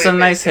 they're getting some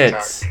nice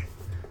hits.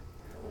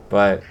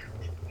 But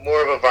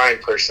more of a Vine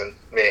person,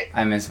 me.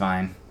 I miss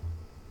Vine.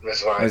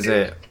 Miss Vine. What is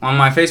it? On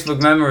my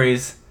Facebook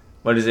memories,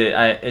 what is it?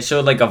 It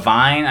showed like a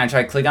Vine. I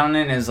tried to click on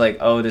it and it's like,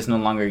 oh, this no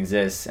longer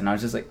exists. And I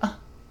was just like, oh.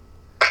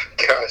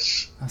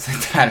 Gosh. I was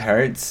like, that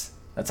hurts.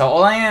 That's how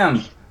old I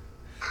am.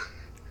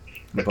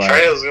 But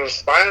China's gonna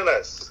spy on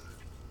us.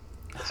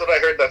 That's what I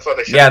heard. That's why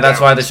they shut it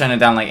down. Why they're shutting it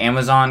down. Like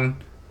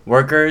Amazon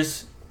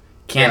workers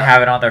can't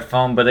have it on their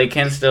phone, but they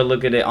can still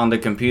look at it on the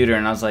computer.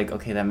 And I was like,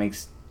 okay, that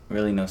makes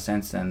really no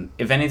sense. And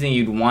if anything,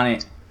 you'd want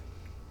it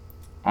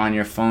on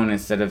your phone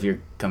instead of your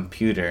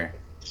computer.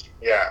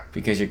 Yeah.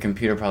 Because your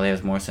computer probably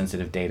has more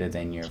sensitive data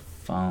than your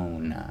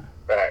phone.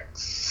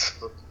 Facts.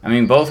 I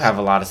mean, both have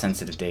a lot of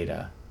sensitive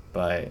data,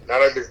 but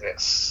not our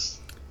business.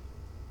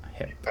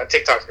 A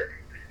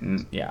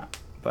TikToker. Yeah.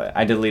 But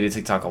I deleted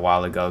TikTok a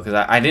while ago because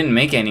I didn't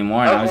make it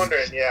anymore. I was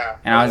wondering, yeah.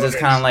 And I was just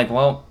kind of like,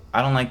 well,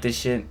 I don't like this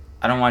shit.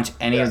 I don't watch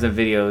any of the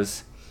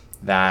videos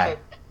that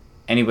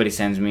anybody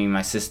sends me,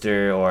 my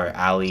sister or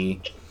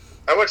Ali.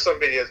 I watch some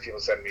videos people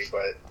send me,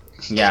 but...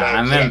 Yeah,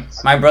 I mean,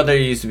 my brother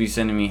used to be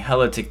sending me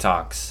hella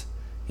TikToks.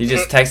 He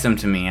just texts them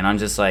to me, and I'm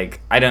just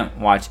like, I don't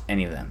watch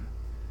any of them.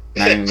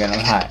 Not even gonna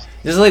lie.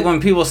 Just like when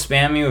people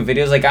spam me with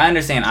videos, like I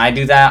understand I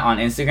do that on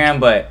Instagram,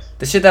 but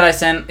the shit that I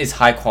send is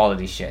high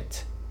quality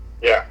shit.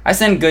 Yeah. I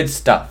send good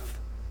stuff.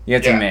 You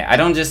have to admit. I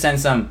don't just send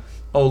some,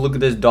 oh, look at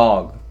this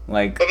dog.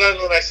 Like. But then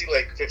when I see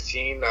like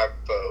 15,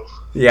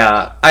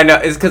 yeah, I know.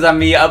 It's because I'm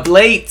be up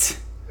late.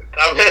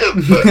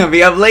 I'll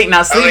be up late,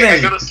 not sleeping. I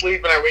go to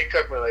sleep and I wake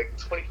up with like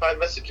 25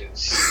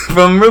 messages.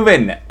 From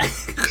Ruben.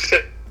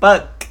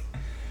 Fuck.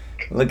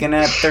 Looking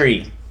at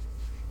 3.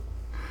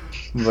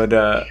 But,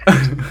 I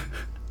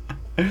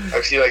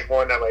see like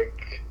one at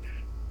like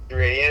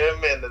 3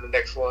 a.m. and then the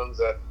next one's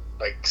at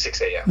like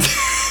 6 a.m.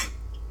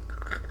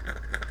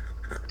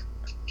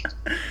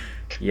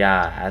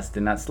 Yeah, I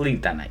did not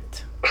sleep that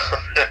night.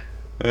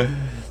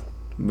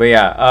 But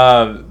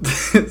yeah,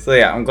 so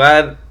yeah, I'm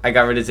glad I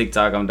got rid of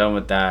TikTok. I'm done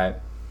with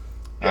that.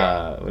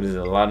 What is it?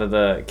 A lot of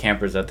the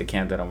campers at the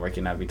camp that I'm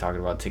working at be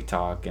talking about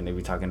TikTok, and they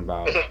be talking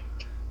about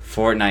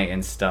Fortnite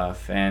and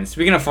stuff. And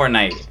speaking of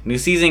Fortnite, new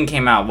season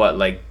came out, what,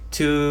 like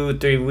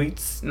 2-3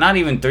 weeks? Not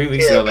even 3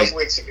 weeks ago. Like 2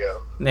 weeks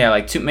ago. Yeah,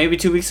 like maybe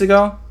 2 weeks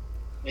ago?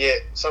 Yeah,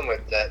 something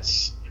like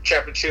that.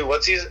 Chapter 2,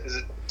 what season? Is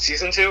it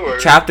season 2 or?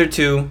 Chapter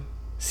 2,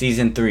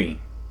 season 3.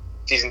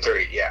 Season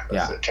 3, yeah.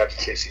 Yeah. Chapter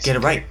 2, season 3. Get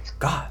it right.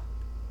 God.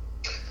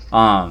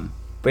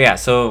 But yeah,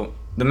 so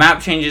the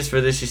map changes for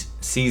this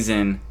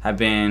season have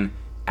been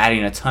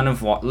adding a ton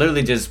of water.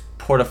 Literally just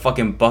poured a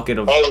fucking bucket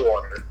of... all the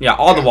water. Yeah,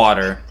 all the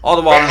water. All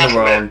the water in the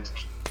world.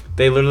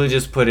 They literally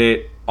just put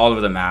it all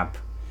over the map.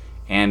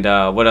 And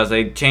what else?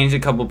 They changed a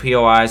couple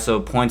POIs, so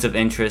points of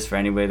interest for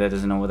anybody that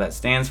doesn't know what that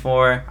stands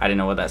for. I didn't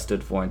know what that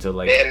stood for until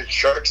like... They added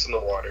sharks in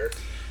the water.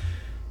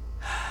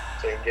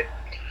 So you can get...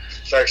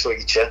 Sharks will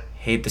eat you.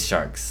 Hate the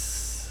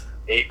sharks.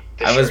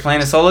 I was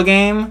playing a solo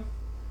game,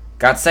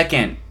 got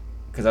second.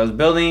 Because I was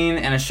building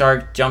and a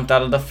shark jumped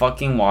out of the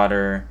fucking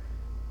water.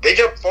 They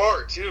jump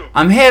far, too.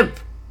 I'm hip.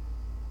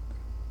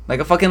 Like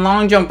a fucking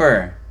long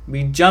jumper.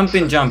 We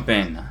jumping.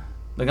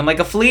 Looking like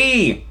a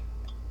flea.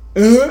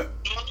 Oh.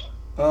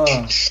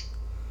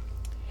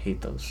 Hate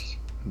those.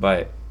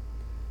 But,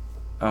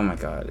 oh my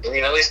god. I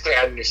mean, at least they're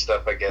adding new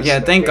stuff, I guess. Yeah,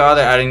 thank God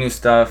they're adding new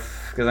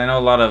stuff. Because I know a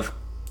lot of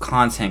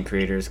content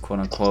creators, quote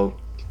unquote,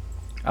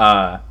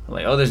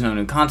 like, oh, there's no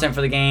new content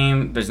for the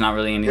game. There's not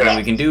really anything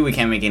we can do. We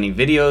can't make any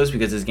videos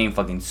because this game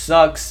fucking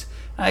sucks.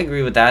 I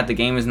agree with that. The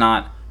game is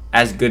not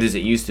as good as it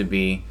used to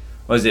be.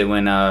 What was it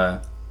when,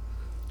 what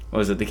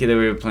was it? The kid that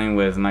we were playing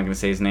with, I'm not going to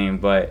say his name,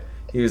 but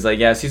he was like,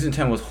 yeah, season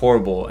 10 was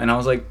horrible. And I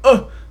was like,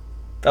 oh,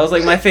 that was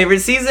like my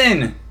favorite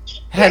season.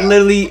 It had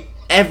literally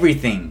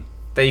everything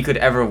that you could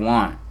ever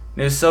want.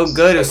 It was so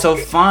good. It was so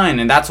fun.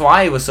 And that's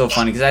why it was so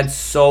funny, because it had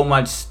so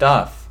much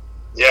stuff.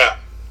 Yeah.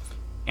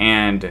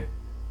 And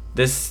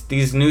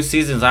these new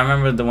seasons, I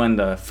remember when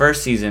the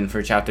first season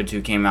for Chapter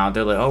 2 came out,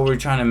 they're like, oh, we're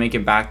trying to make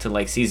it back to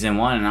like Season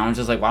 1. And I was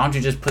just like, why don't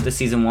you just put the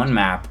Season 1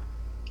 map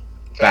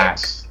back?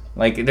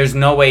 Like, there's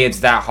no way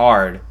it's that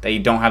hard that you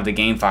don't have the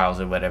game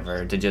files or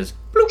whatever to just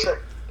bloop,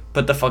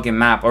 put the fucking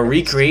map or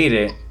recreate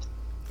it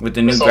with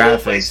the new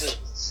graphics.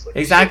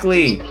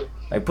 Exactly.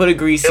 Like, put a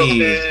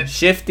greasy,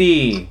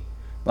 shifty,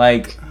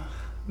 Like,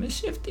 Miss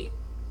Shifty.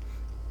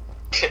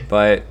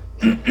 But,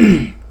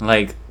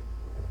 like,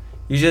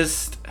 you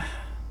just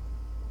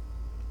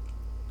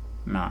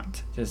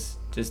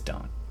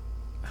don't.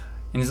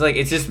 And it's like,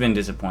 it's just been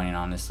disappointing,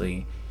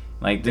 honestly.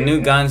 Like, the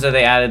new guns that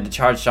they added, the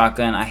charged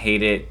shotgun, I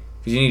hate it.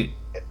 Because you need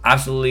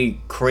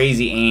absolutely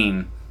crazy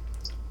aim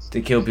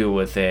to kill people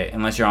with it.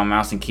 Unless you're on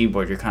mouse and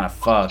keyboard, you're kind of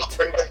fucked.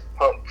 Bring back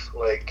pump,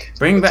 like...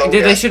 Bring back...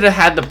 They should have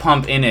had the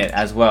pump in it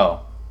as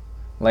well.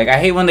 Like, I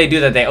hate when they do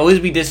that. They always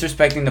be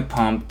disrespecting the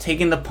pump,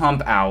 taking the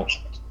pump out.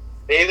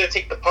 They either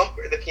take the pump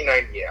or the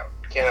P90 out.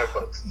 Can't have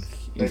both.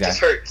 Exactly. It just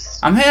hurts.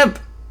 I'm hip!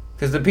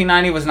 Because the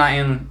P90 was not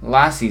in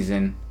last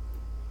season.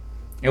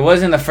 It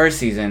was in the first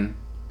season.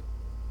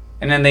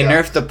 And then they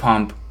nerfed the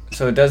pump,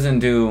 so it doesn't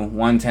do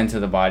 110 to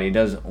the body. It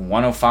does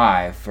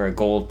 105 for a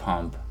gold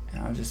pump.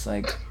 And I was just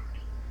like,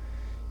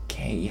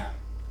 okay.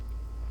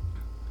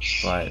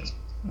 But,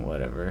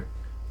 whatever.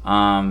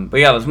 But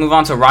yeah, let's move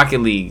on to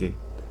Rocket League.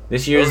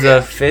 This year's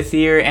the 5th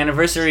year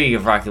anniversary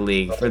of Rocket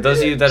League. For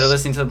those of you that are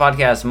listening to the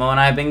podcast, Mo and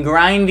I have been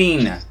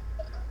grinding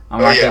on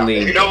Rocket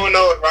League. If you don't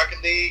know what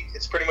Rocket League,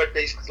 it's pretty much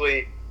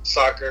basically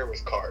soccer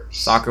with cars.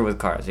 Soccer with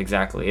cars,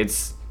 exactly.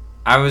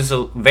 I was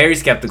very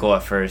skeptical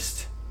at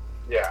first.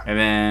 Yeah. And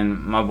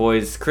then my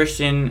boys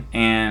Christian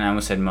and I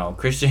almost said Mo.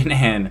 Christian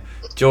and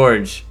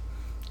George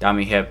got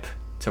me hip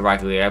to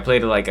Rocket League. I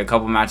played like a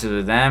couple matches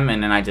with them,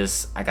 and then I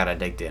got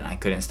addicted. I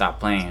couldn't stop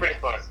playing. It's pretty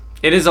fun.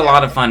 It is a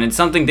lot of fun. It's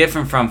something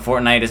different from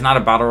Fortnite. It's not a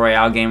battle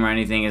royale game or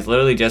anything. It's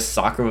literally just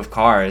soccer with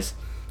cars.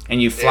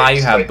 And you fly,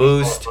 you have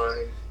boost.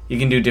 You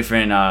can do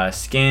different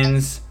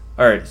skins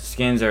or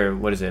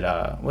what is it?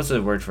 What's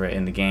the word for it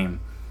in the game?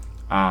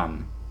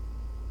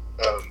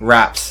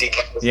 Wraps.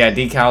 Decals. Yeah,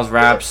 decals,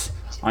 wraps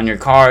on your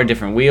car,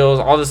 different wheels,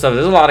 all this stuff.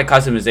 There's a lot of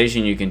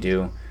customization you can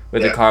do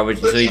with the car, which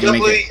so you can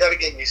make it. You gotta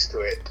get used to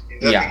it.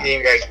 You gotta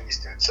get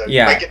used to it. So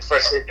you might get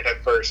frustrated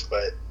at first,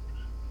 but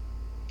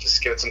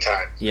just give it some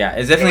time. Yeah,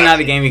 it's definitely not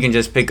a game you can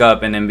just pick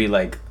up and then be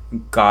like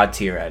god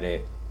tier at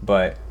it.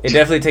 But it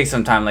definitely takes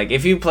some time. Like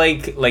if you play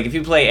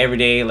every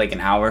day like an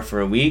hour for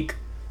a week,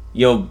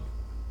 you'll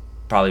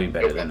probably be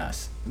better than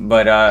us.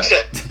 But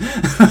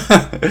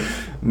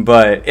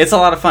but it's a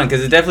lot of fun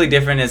because it's definitely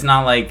different. It's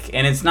not like,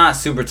 and it's not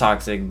super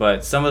toxic,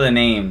 but some of the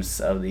names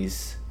of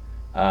these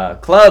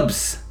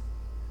clubs.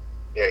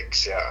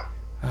 Yikes!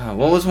 Yeah.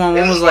 What was one?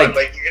 One was like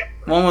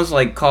one was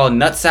like called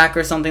Nutsack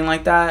or something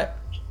like that.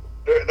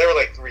 There were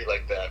like 3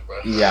 like that,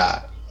 bro.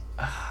 Yeah.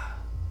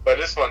 But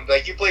it's fun.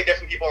 Like you play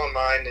different people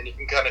online, and you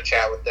can kind of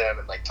chat with them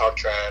and like talk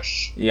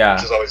trash. Yeah.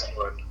 Which is always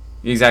fun.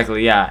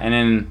 Exactly. Yeah, and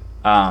then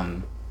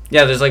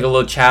there's like a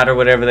little chat or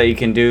whatever that you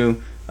can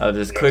do.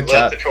 Just quick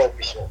chat. Love to troll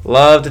people.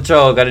 Love to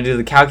troll. Got to do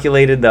the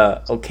calculated.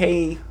 The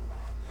okay.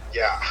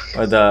 Yeah.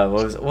 Or the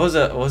what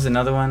was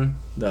another one?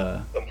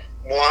 The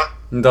moi.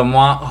 The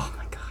moi. Oh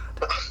my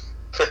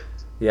god.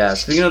 Yeah.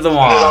 Speaking of the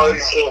moi. There's all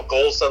these little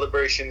goal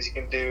celebrations you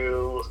can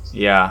do.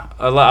 Yeah,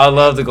 I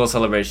love the goal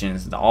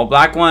celebrations. The all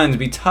black ones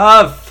be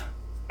tough.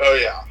 Oh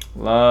yeah.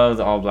 Love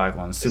the all black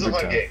ones. Super it's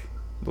a fun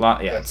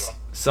tough. Game. It's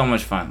so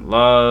much fun.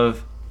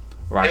 Love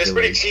Rocket And it's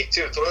pretty League. cheap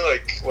too. It's only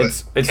like what?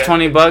 It's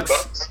 10,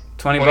 $20.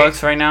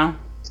 $20 right now,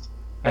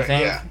 I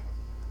think. Yeah.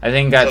 I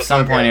think at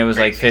some point it was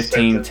like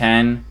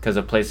 $15.10 because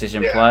of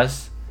PlayStation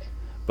Plus.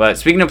 But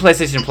speaking of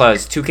PlayStation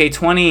Plus,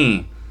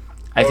 2K20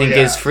 I think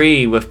is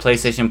free with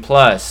PlayStation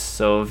Plus.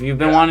 So if you've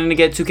been wanting to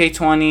get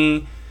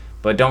 2K20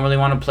 but don't really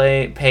want to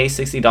pay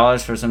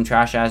 $60 for some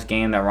trash ass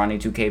game that Ronnie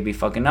 2K be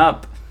fucking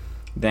up,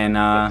 then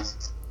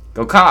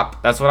go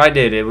cop. That's what I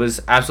did. It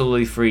was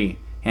absolutely free,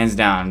 hands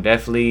down.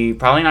 Definitely,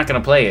 probably not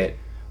gonna play it,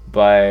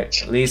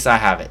 but at least I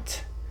have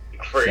it.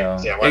 Free. So,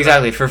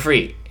 exactly, for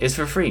free. It's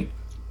for free.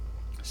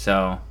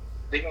 So.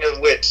 Speaking of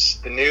which,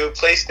 the new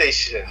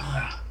PlayStation.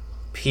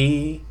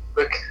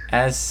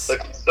 PS.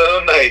 Looks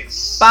so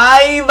nice.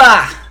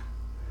 5.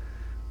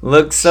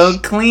 Looks so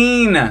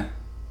clean. Way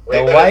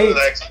the white. Than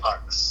the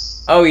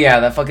Xbox. Oh yeah,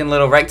 that fucking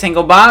little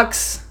rectangle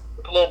box.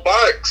 The little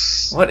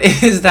box. What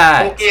is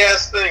that? Bulky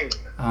ass thing.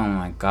 Oh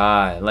my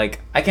god! Like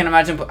I can't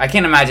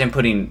imagine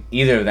putting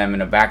either of them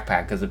in a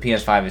backpack because the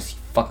PS5 is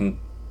fucking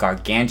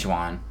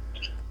gargantuan.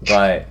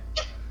 But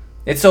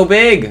it's so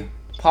big.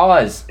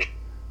 Pause.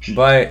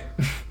 But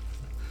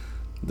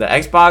the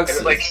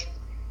Xbox. Like,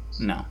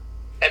 no.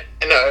 And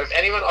if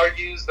anyone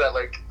argues that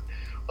like,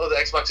 oh, the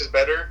Xbox is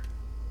better,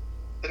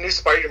 the new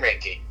Spider-Man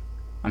game.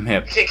 I'm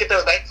hip. You can't get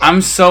that.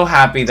 I'm so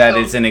happy that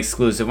it's an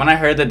exclusive. When I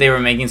heard that they were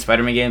making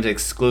Spider-Man games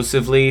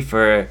exclusively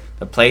for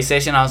the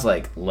PlayStation, I was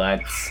like,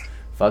 let's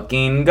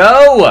fucking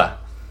go.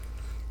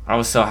 I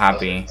was so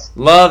happy.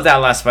 Love that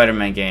last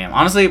Spider-Man game.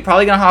 Honestly,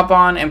 probably gonna hop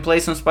on and play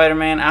some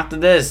Spider-Man after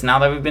this, now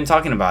that we've been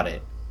talking about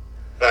it.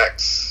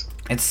 Facts.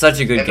 It's such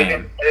a good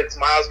game. It's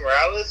Miles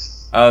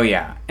Morales. Oh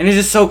yeah. And it's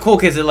just so cool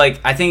because it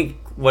I think,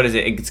 what is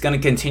it? It's gonna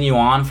continue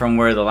on from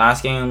where the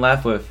last game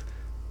left with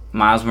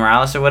Miles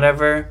Morales or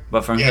whatever,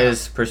 but from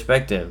his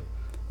perspective,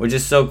 which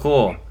is so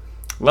cool.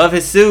 Love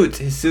his suit.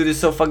 His suit is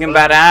so fucking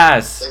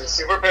badass. And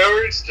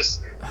superpowers,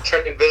 just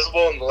turn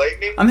invisible in the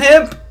lightning. I'm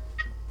hip.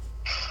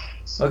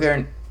 Look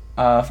here,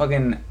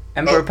 fucking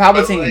Emperor by the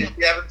way, Palpatine. if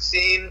you haven't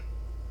seen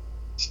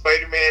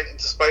Spider-Man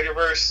Into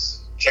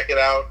Spider-Verse, check it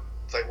out.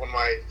 It's like one of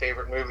my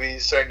favorite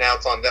movies right now.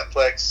 It's on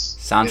Netflix.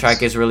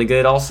 Soundtrack is really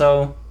good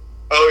also.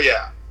 Oh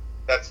yeah,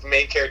 that's the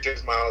main character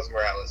is Miles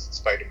Morales,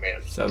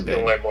 Spider-Man. So good.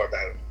 You'll learn more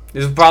about him.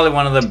 This is probably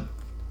one of the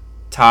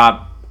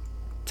top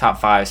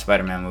 5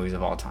 Spider-Man movies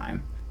of all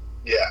time.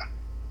 Yeah.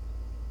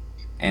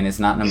 And it's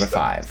not number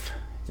 5.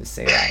 Just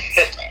say that.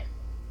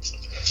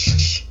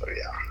 Oh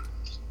yeah.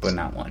 But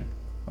not one.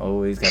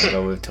 Always gotta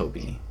go with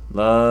Tobey.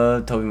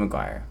 Love Tobey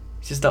Maguire.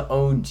 He's just the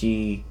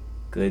OG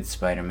good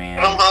Spider-Man.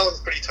 Tom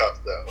Holland's pretty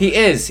tough though. He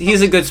is.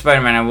 He's a good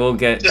Spider-Man. I will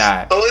get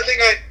that. The only thing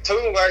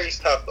Tobey Maguire is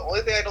tough. The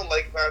only thing I don't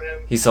like about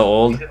him. He's so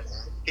old.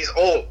 He's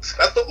old.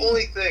 That's the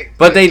only thing.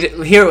 But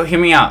hear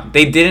me out.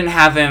 They didn't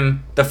have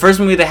him. The first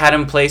movie they had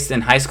him placed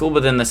in high school,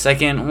 but then the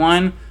second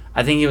one,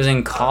 I think he was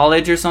in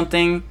college or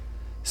something.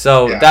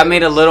 So that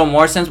made a little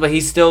more sense. But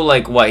he's still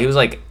like what? He was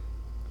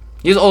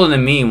older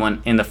than me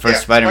in the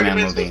first Spider-Man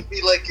movie. Supposed to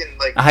be like in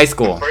like high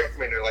school,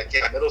 freshman or like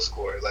middle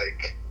school, or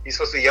like he's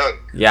supposed to be young.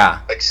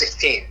 Yeah. Like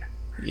 16.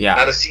 Yeah.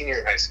 Not a senior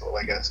in high school,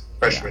 like a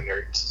freshman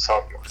or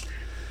sophomore.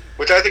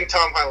 Which I think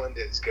Tom Holland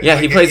is good. Yeah,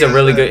 like, he plays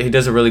he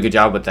does a really good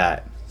job with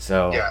that.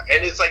 So yeah,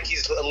 and it's like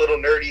he's a little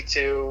nerdy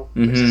too,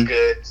 which is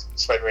good.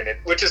 Spider-Man,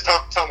 which is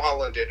Tom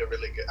Holland did a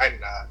really good.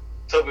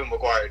 Tobey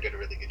Maguire did a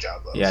really good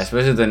job though. Yeah,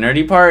 especially the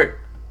nerdy part.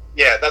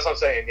 Yeah, that's what I'm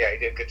saying. Yeah, he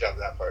did a good job of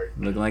that part.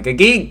 Looking like a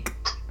geek.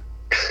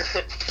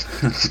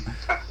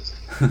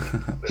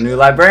 New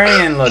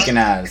librarian looking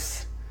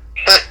ass.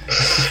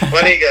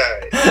 Funny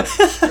guy.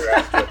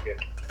 Giraffe looking.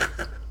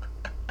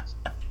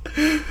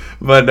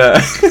 But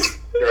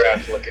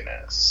giraffe looking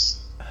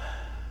ass.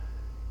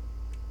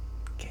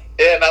 Okay.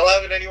 Yeah, not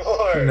laughing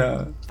anymore.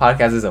 No,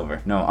 podcast is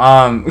over. No,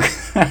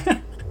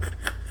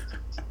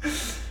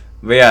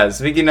 but yeah,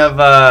 speaking of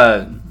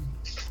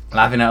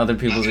laughing at other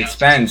people's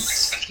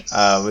expense,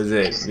 was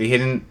it we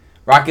hitting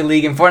Rocket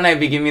League and Fortnite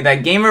be giving me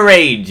that gamer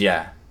rage?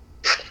 Yeah.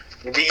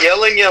 You be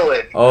yelling.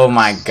 Oh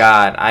my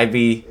god, I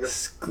be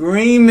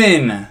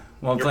screaming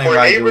while playing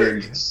Rocket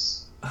League.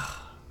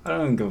 I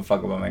don't even give a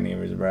fuck about my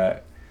neighbors,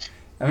 Brett.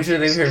 I'm sure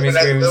they've heard me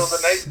scream. In the middle of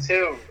the night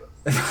too.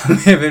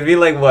 It'd be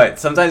like what?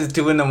 Sometimes it's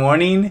 2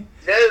 a.m.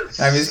 Yes.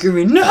 I'd be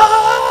screaming no,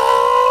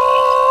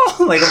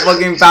 like I'm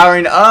fucking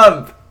powering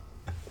up.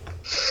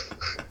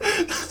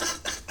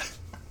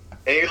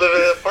 And you live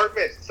in an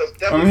apartment, so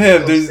I'm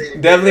hip. There's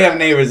definitely have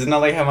neighbors. It's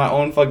not like I have my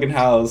own fucking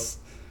house.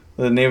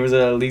 The neighbors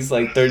are at least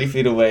like 30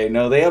 feet away.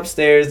 No, they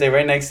upstairs. They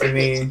right next to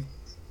me.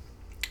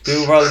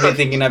 People probably be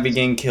thinking I'd be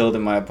getting killed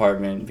in my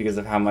apartment because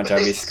of how much I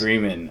be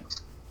screaming.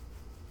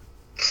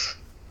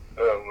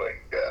 Oh my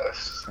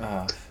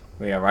gosh.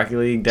 But yeah, Rocket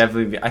League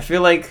definitely. I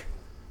feel like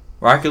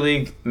Rocket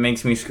League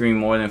makes me scream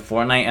more than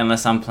Fortnite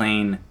unless I'm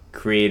playing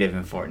creative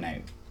in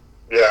Fortnite.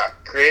 Yeah,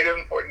 creative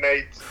in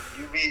Fortnite.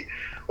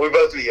 We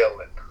both be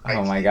yelling.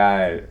 Oh my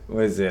god,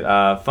 what is it?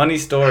 Funny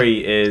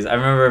story is, I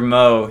remember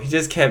Mo, he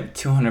just kept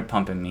 200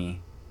 pumping me.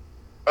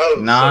 Oh,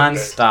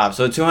 non-stop.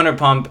 So 200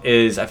 pump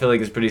is, I feel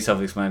like it's pretty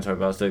self-explanatory,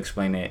 but I'll still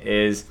explain it,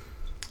 is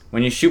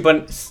when you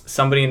shoot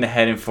somebody in the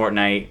head in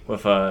Fortnite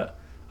with a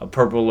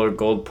purple or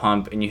gold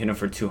pump and you hit them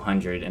for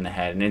 200 in the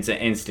head, and it's an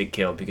instant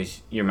kill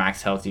because your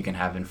max health you can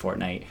have in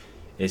Fortnite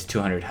is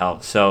 200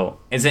 health. So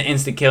it's an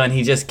instant kill, and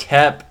he just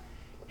kept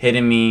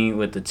hitting me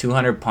with the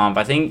 200 pump.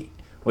 I think,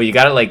 well, you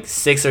got it like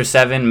 6 or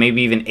 7,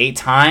 maybe even 8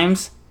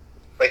 times.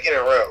 Like in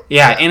a row.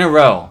 Yeah, in a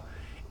row.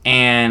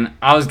 And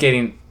I was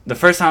getting, the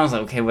first time I was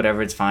like, okay,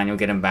 whatever, it's fine, you'll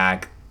get him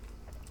back.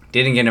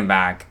 Didn't get him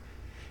back.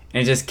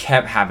 And it just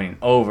kept happening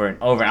over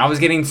and over. And I was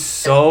getting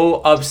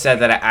so upset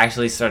that I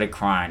actually started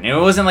crying. And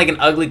it wasn't like an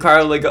ugly cry,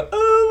 like, oh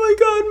my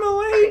god, Mo,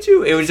 I hate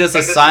you. It was just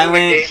a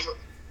silent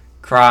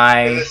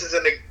cry. And this is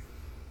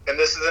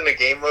in a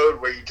game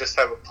mode where you just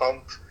have a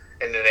pump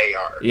and an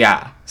AR.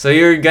 Yeah. So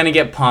you're gonna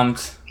get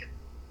pumped.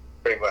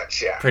 Pretty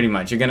much, yeah. Pretty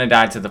much. You're gonna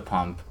die to the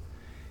pump.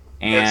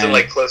 And it's in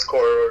like close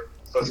quarters.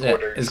 It's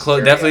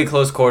definitely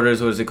close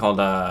quarters. What is it called?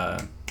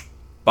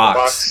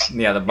 Box.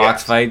 Yeah, the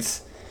box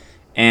fights.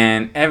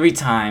 And every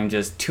time,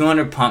 just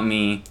 200 pump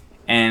me.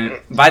 And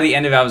by the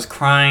end of it, I was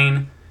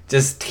crying.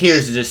 Just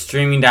tears were just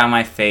streaming down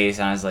my face.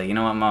 And I was like, you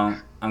know what, Mo?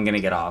 I'm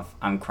gonna get off.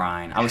 I'm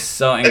crying. I was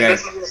so angry.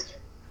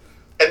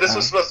 And this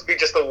was supposed to be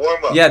just a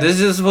warm-up. Yeah, this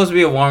is supposed to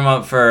be a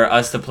warm-up for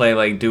us to play,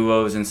 like,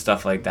 duos and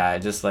stuff like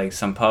that. Just, like,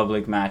 some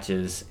public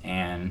matches,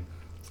 and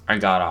I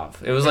got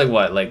off. It was, like,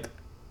 what? Like,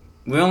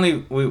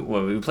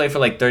 we played for,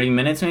 like, 30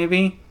 minutes,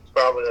 maybe?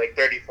 Probably, like,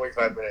 30,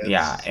 45 minutes.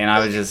 Yeah, and I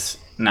was just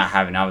not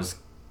having it. I was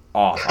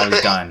off. I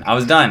was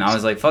done. I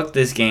was like, fuck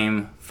this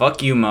game.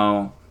 Fuck you,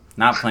 Mo.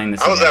 Not playing this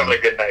game. I was having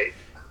a good night.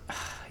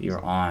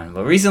 You're on.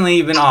 But recently,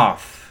 you've been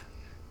off.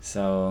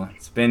 So,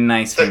 it's been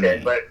nice for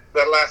me. But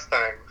that last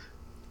time...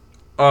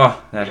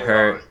 Oh, that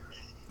hurt.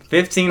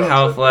 15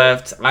 health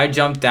left. I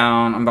jumped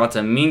down. I'm about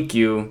to mink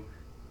you.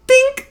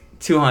 Dink!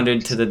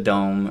 200 to the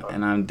dome,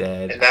 and I'm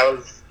dead. And that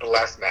was the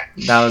last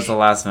match. That was the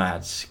last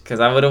match. Because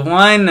I would have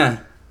won.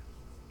 Oh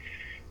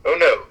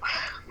no.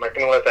 I'm not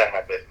going to let that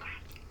happen.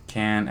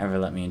 Can't ever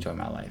let me enjoy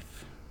my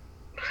life.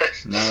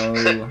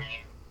 No.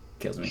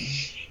 Kills me.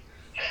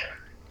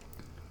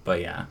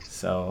 But yeah,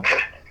 so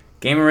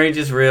gamer rage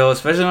is real,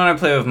 especially when I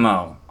play with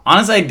Mo.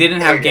 Honestly, I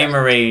didn't have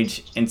gamer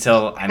rage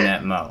until I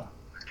met Mo.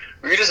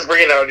 We just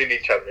bring it out in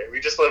each other. We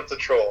just love to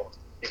troll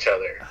each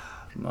other.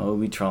 Mo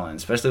be trolling,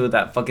 especially with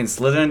that fucking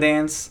Slytherin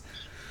dance.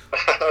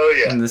 Oh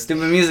yeah. And the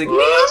stupid music.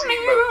 Love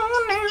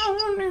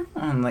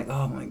I'm like,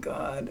 oh my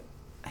god,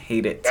 I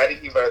hate it. Gotta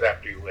emote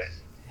after you win.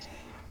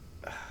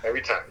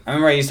 Every time. I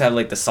remember I used to have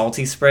like the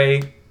salty spray,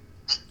 and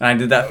I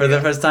did that for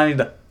the first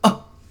time.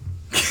 Oh.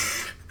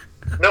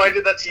 No, I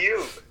did that to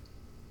you.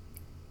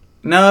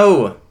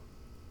 No.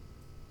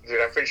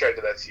 Dude, I'm pretty sure I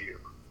did that to you.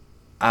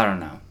 I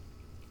don't know.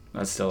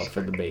 That's still up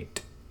for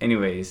debate.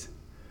 Anyways,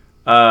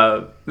 not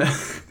up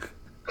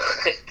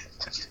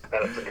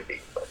for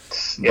debate, but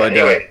yeah.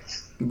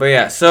 Anyways. But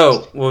yeah.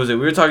 So what was it?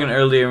 We were talking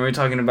earlier, and we were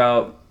talking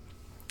about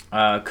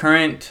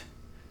current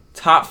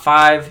top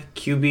 5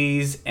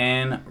 QBs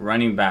and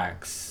running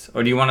backs.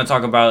 Or do you want to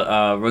talk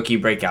about rookie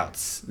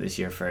breakouts this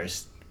year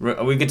first?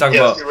 We can talk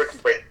about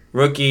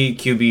rookie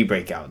QB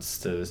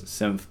breakouts to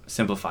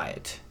simplify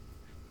it.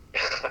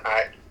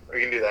 Alright,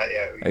 we can do that,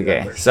 yeah.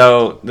 Okay,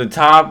 so the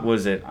top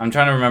was it? I'm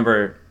trying to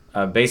remember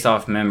based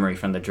off memory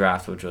from the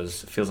draft, which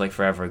feels like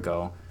forever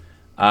ago.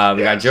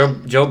 We got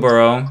Joe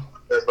Burrow.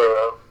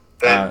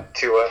 Then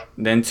Tua.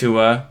 Then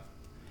Tua.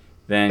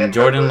 Then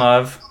Jordan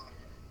Love.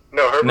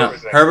 No, Herbert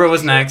was next. Herbert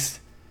was next.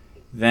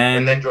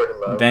 Then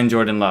Jordan Love. Then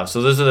Jordan Love.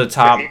 So those are the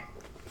top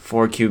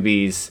 4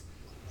 QBs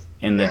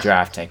in the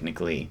draft,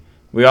 technically.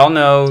 We all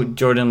know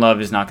Jordan Love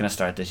is not going to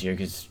start this year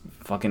because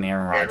fucking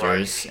Aaron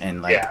Rodgers.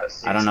 And, like,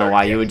 I don't know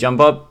why you would jump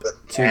up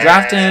to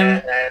draft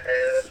him.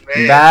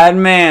 Bad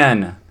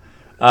man.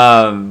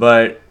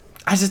 But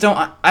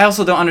I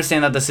also don't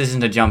understand that decision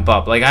to jump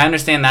up. Like, I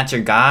understand that's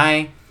your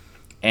guy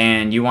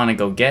and you want to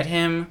go get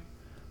him.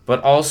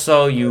 But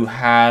also you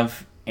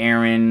have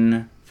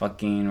Aaron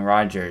fucking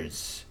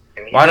Rodgers.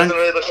 And he doesn't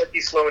really look like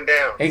he's slowing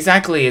down.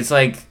 Exactly. It's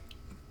like,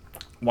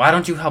 why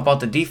don't you help out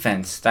the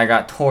defense that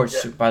got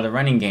torched by the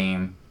running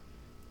game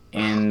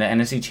in the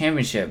NFC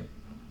Championship?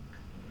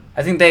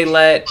 I think they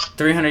let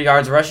 300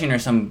 yards rushing or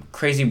some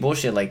crazy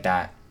bullshit like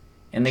that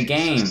in the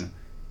game.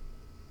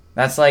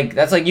 That's like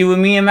you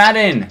and me and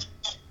Madden.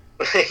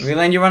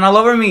 Reland, you run all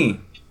over me.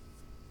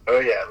 Oh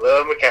yeah,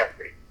 love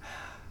McCaffrey.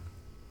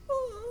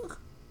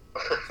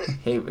 I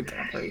hate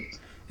McCaffrey.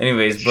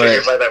 Anyways,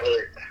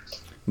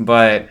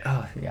 but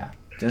oh yeah,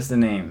 just the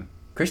name,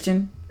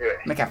 Christian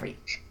McCaffrey.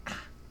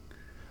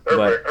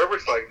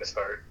 Herbert's probably gonna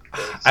start.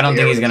 I don't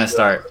think he's gonna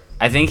start.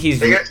 I think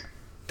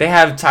they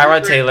have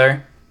Tyrod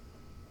Taylor.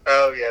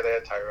 Oh yeah, they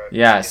had Tyrod.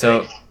 Yeah,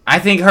 so I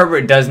think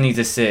Herbert does need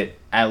to sit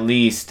at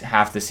least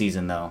half the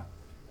season though.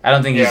 I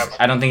don't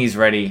think he's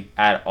ready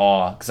at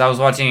all. Cause I was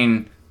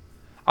watching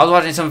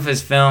some of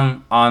his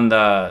film on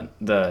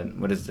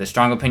the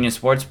Strong Opinion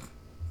Sports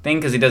thing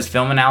because he does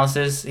film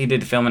analysis. He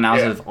did film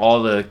analysis of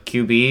all the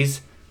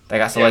QBs that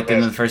got selected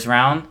in the first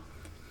round.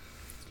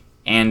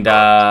 And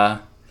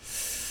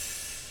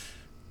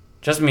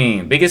just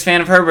me, biggest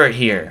fan of Herbert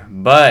here,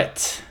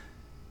 but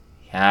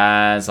he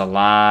has a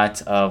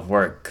lot of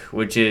work,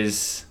 which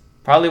is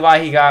probably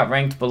why he got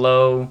ranked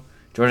below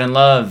Jordan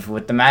Love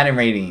with the Madden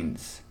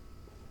ratings.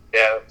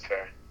 Yeah, that's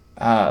fair.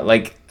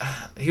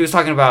 He was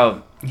talking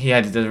about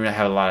doesn't really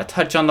have a lot of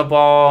touch on the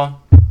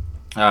ball.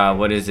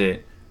 What is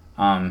it?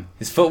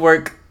 His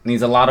footwork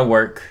needs a lot of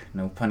work.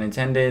 No pun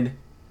intended.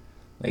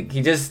 Like,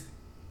 he just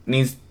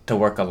needs to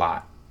work a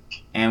lot.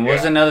 And what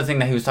was another thing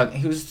that he was talking?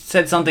 He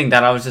said something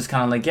that I was just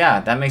kind of like, yeah,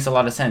 that makes a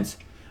lot of sense.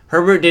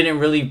 Herbert didn't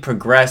really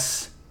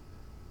progress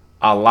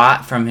a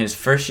lot from his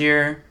first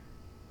year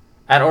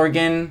at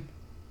Oregon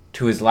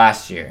to his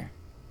last year.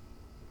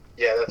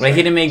 Yeah, that's he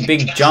didn't make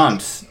big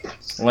jumps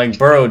like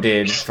Burrow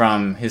did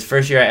from his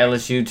first year at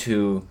LSU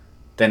to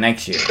the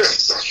next year.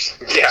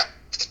 Yeah.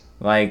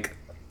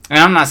 And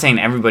I'm not saying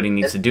everybody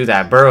needs to do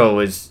that. Burrow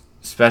is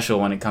special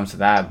when it comes to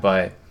that,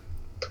 but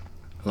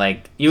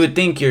you would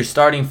think you're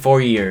starting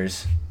 4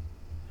 years,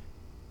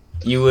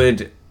 you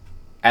would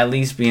at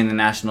least be in the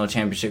national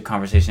championship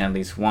conversation at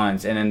least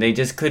once, and then they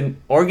just couldn't.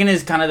 Oregon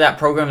is kind of that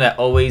program that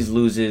always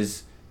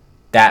loses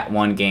that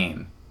one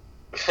game.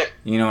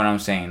 You know what I'm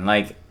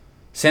saying?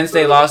 Since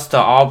they lost to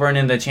Auburn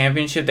in the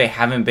championship, they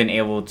haven't been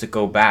able to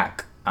go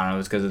back. I don't know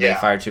if it's because they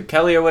fired Chip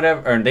Kelly or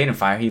whatever. Or they didn't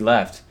fire, he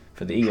left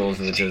for the Eagles,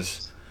 which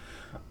is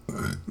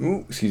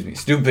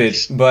stupid.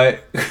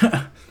 But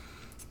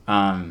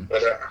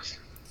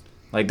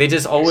they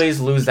just always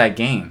lose that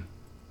game.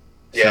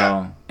 Yeah.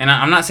 So, and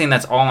I'm not saying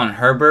that's all on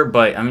Herbert,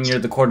 but I mean, you're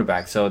the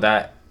quarterback, so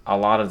that a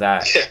lot of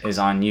that is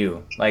on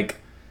you. I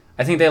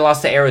think they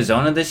lost to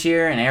Arizona this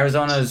year, and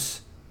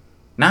Arizona's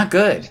not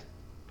good.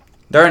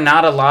 There are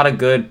not a lot of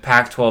good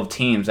Pac-12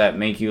 teams that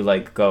make you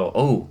go,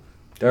 oh,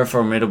 they're a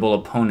formidable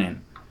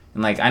opponent.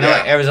 And I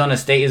know Arizona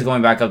State is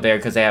going back up there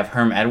because they have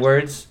Herm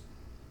Edwards,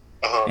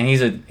 and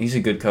he's a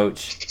good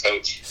coach.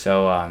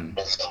 So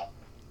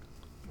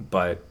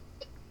but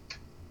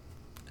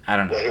I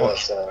don't know.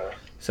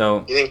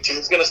 So you think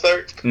Tua's gonna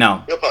start?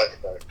 No, He'll probably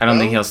start. I don't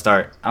think he'll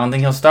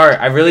start.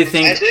 I really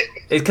think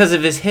it's because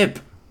of his hip.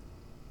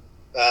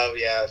 Oh,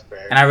 yeah, that's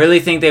fair. And I really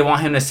think they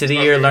want him to sit a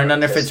year, learn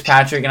under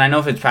Fitzpatrick. And I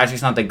know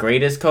Fitzpatrick's not the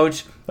greatest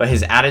coach, but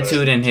his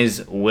attitude and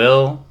his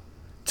will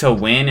to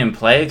win and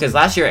play. Because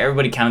last year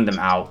everybody counted them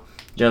out.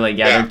 They're like,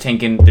 they're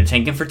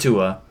tanking for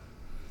Tua.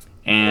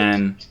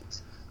 And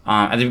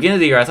at the beginning of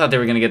the year, I thought they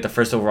were gonna get the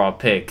first overall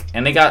pick,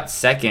 and they got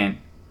second,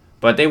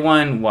 but they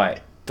won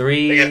what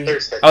 3? They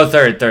got third.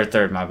 Oh,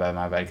 third. My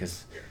bad.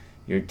 Because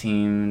your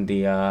team,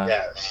 the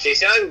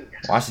Chase Young,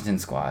 Washington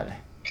squad,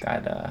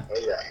 got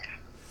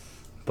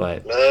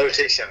But love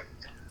Chase Young.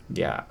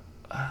 Yeah.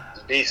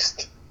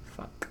 Beast.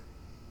 Fuck.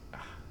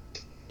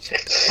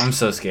 I'm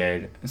so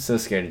scared. I'm so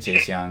scared of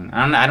Chase Young.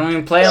 I don't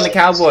even play on the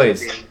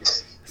Cowboys.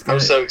 I'm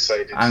so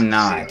excited. I'm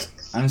not.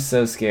 I'm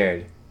so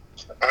scared.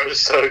 I'm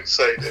so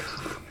excited.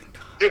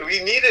 Dude,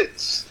 we need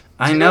it.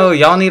 I know.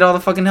 Y'all need all the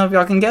fucking help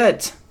y'all can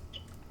get.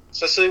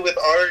 Especially with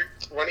our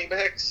running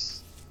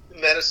backs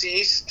in the NFC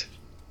East.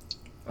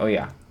 Oh,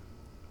 yeah.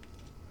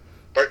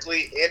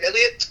 Barkley and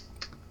Elliott.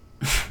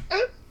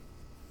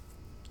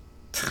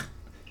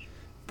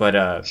 But,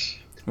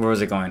 where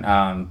was it going?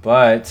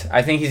 But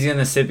I think he's going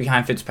to sit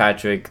behind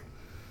Fitzpatrick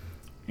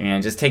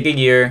and just take a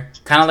year,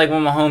 kind of like what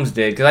Mahomes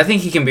did, because I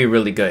think he can be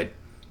really good.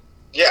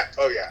 Yeah.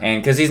 Oh, yeah.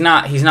 And because he's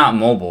not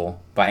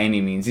mobile by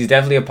any means. He's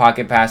definitely a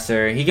pocket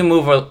passer. He can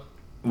move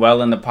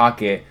well in the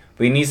pocket,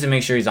 but he needs to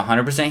make sure he's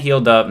 100%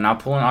 healed up, not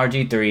pulling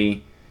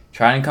RG3,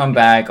 trying to come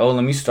back. Oh,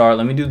 let me start.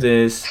 Let me do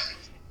this.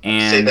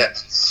 And say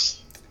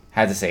that.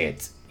 Had to say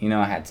it.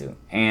 I had to.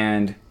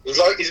 And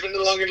he's been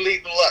no longer in the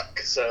league with Luck,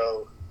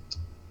 so...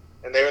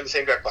 And they were in the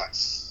same draft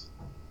class.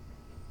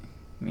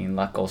 I mean,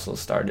 Luck also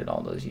started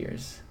all those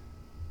years.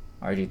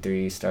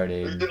 RG3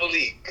 started... Who's in the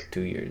league?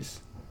 2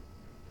 years.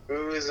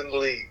 Who is in the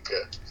league?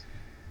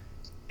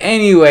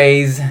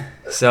 Anyways,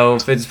 so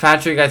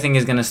Fitzpatrick, I think,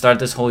 is going to start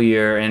this whole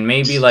year. And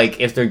maybe,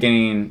 if they're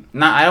getting...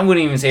 I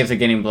wouldn't even say if they're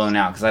getting blown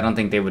out, because I don't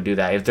think they would do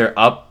that. If they're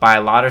up by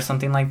a lot or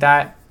something like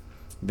that,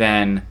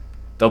 then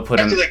they'll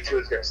put him... I feel like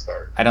Tua's going to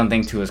start. I don't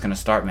think Tua's going to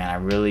start, man. I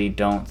really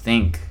don't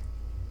think...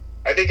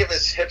 I think if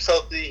his hip's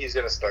healthy, he's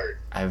going to start.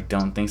 I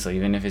don't think so,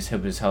 even if his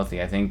hip is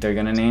healthy. I think they're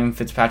going to name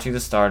Fitzpatrick the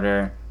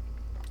starter.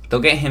 They'll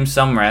get him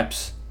some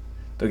reps.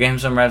 They'll get him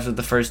some reps with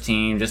the first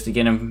team just to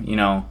get him,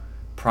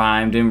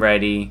 primed and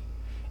ready.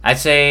 I'd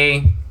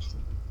say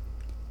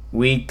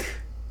week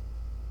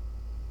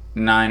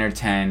 9 or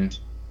 10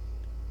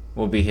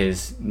 will be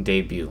his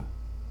debut.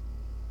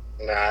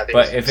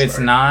 But if it's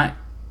not,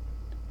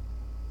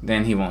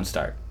 then he won't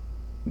start.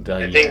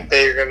 I think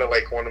they're going to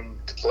want him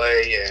to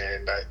play,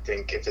 and I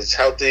think if it's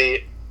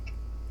healthy,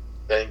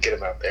 then get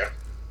him out there.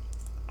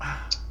 I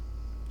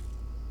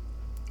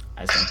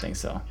just don't think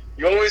so.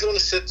 You always want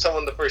to sit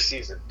someone the first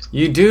season.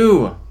 You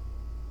do.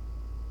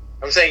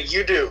 I'm saying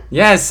you do.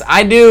 Yes,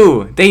 I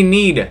do. They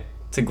need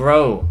to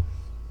grow.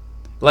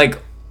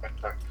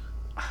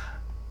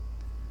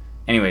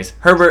 Anyways,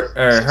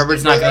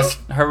 Herbert's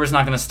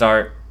not gonna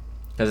start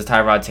because of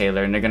Tyrod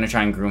Taylor, and they're gonna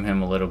try and groom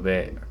him a little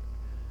bit.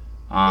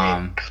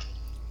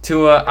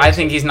 Tua, I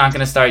think he's not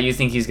gonna start. You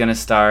think he's gonna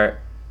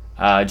start?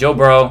 Joe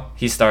Burrow,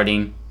 he's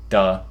starting.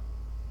 Duh.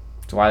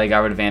 That's why they got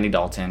rid of Andy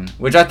Dalton,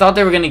 which I thought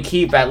they were gonna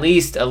keep at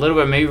least a little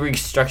bit, maybe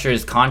restructure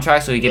his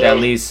contract so he could at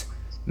least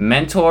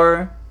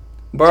mentor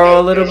Burrow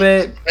a little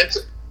bit.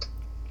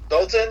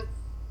 Dalton?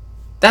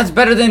 That's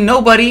better than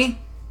nobody.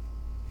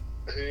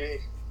 I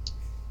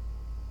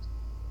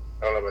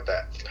don't know about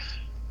that.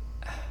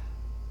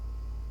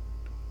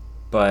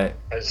 But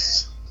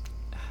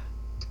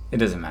it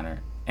doesn't matter.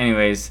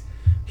 Anyways,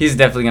 he's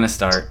definitely gonna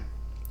start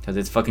because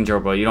it's fucking Joe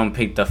Burrow. You don't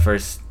pick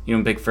first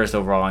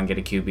overall and get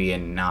a QB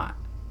and not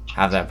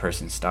have that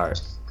person start.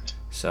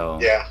 So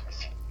yeah,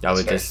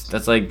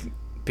 that's like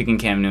picking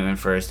Cam Newton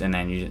first and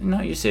then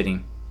you're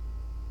sitting.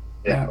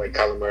 Yeah, like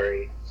Kyler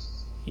Murray.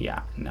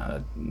 Yeah,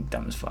 no,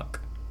 dumb as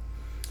fuck.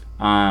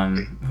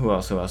 Who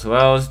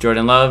else?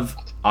 Jordan Love,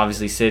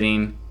 obviously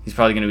sitting. He's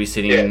probably gonna be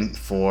sitting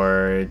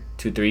for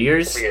 2-3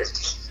 years.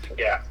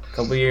 Yeah.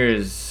 Couple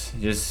years.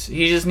 He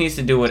just needs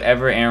to do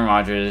whatever Aaron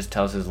Rodgers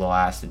tells his little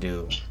ass to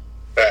do.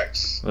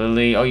 Facts.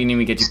 Literally, you need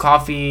me to get you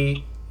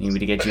coffee. You need me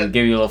to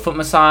give you a little foot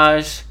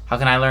massage. How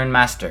can I learn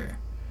master?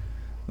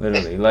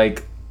 Literally,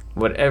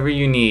 whatever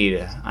you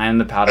need. I am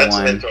the Padawan. That's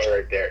a mentor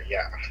right there.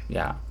 Yeah.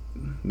 Yeah,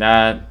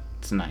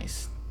 that's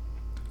nice.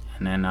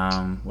 And then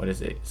what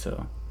is it? So,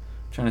 I'm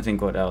trying to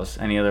think what else.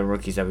 Any other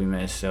rookies that we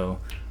missed? So,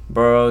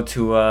 Burrow,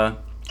 Tua,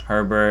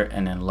 Herbert,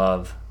 and then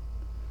Love.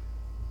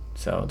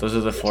 So those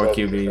are the 4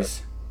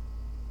 QBs.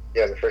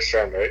 Yeah, the first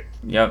round, right?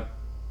 Yep,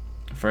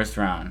 first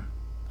round.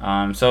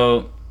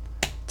 So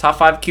top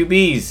 5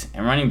 QBs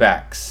and running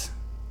backs.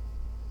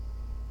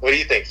 What do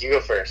you think? You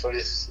go first.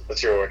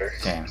 What's your order?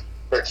 Okay.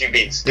 For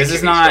QBs. This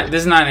is not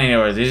in any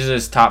order. These are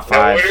just top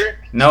 5.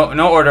 No order?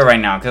 No order right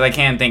now because I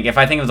can't think. If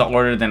I think of the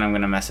order, then I'm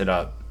gonna mess it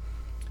up.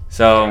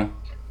 So,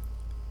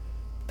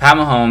 Pat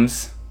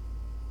Mahomes.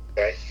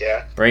 Okay.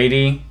 Yeah.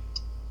 Brady.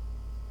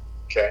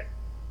 Okay.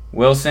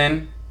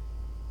 Wilson.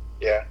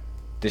 Yeah.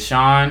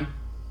 Deshaun.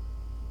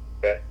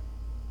 Okay.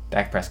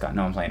 Dak Prescott.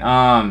 No, I'm playing.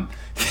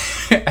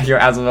 Your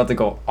ass is about to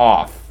go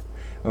off.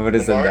 What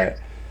is in that?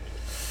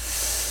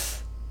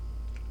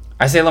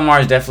 I say Lamar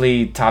is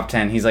definitely top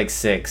 10. He's like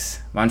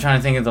 6. But I'm trying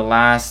to think of the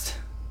last.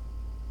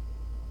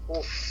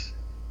 Oof.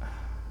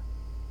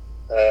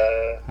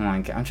 Oh my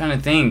god, I'm trying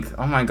to think.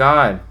 Oh my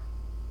god.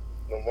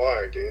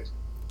 Lamar, dude.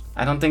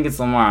 I don't think it's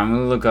Lamar. I'm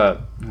gonna look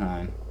up. Hold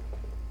on.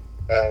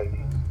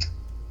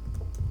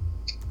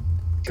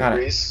 Drew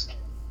Brees.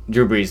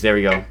 Drew Brees. There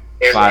we go.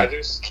 Aaron 5.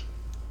 Rodgers.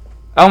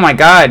 Oh my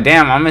god,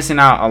 damn! I'm missing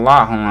out a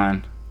lot. Hold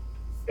on.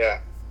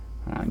 Yeah.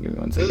 Hold on, give me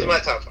 1 This second. is my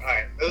top 5.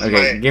 Alright.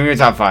 Okay, give me your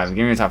top 5. Give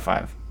me your top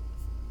 5.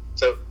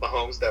 So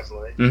Mahomes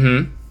definitely.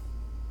 Mm-hmm.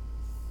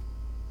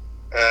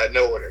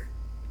 No order.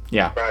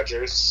 Yeah.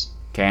 Rodgers.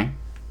 Okay.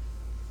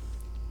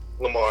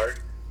 Lamar.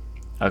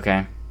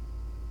 Okay.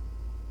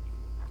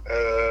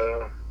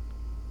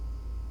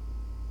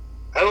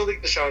 I don't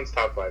think Deshaun's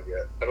top 5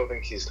 yet. I don't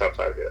think he's top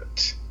 5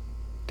 yet.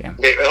 Damn.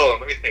 Wait, hold on.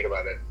 Let me think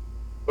about it.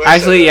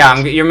 Actually, yeah,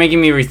 you're making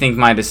me rethink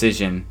my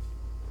decision.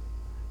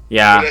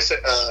 Yeah. Say,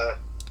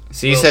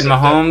 so you said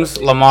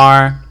Mahomes,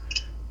 Lamar,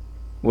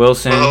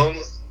 Wilson.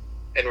 Mahomes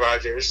and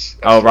Rodgers.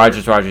 Oh,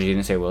 Rodgers. You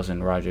didn't say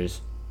Wilson.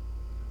 Rodgers.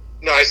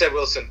 No, I said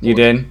Wilson. You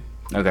did?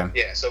 Okay.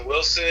 Yeah, so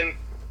Wilson,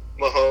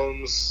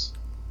 Mahomes,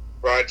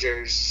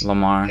 Rodgers,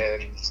 Lamar.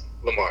 And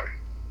Lamar.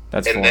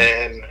 That's and 4.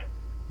 Then,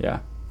 yeah.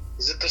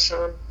 Is it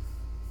Deshaun?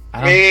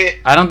 I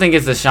don't think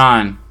it's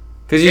Deshaun.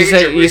 Because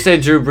you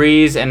said Drew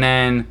Brees and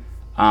then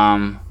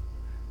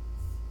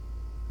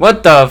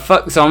what the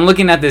fuck? So I'm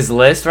looking at this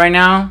list right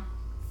now.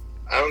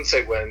 I don't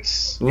say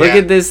Wentz. Look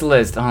at this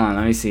list. Hold on,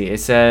 let me see. It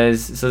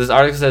says, so this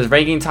article says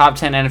ranking top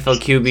 10 NFL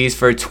QBs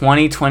for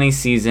 2020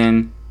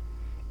 season.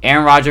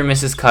 Aaron Rodgers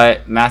misses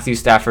cut. Matthew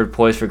Stafford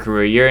poised for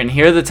career year. And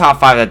here are the top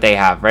 5 that they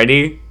have.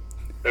 Ready?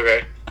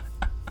 Okay.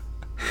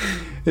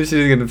 This shit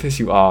is gonna piss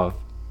you off.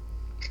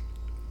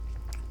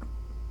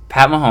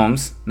 Pat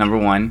Mahomes, number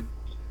 1.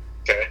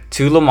 Okay.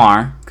 2,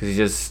 Lamar, because he's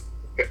just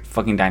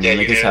fucking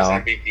dynamic as hell.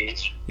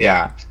 MVP.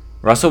 Yeah.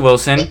 Russell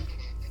Wilson.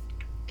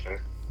 Okay.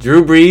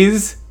 Drew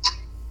Brees.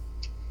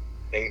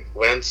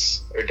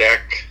 Wentz or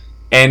Dak.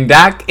 And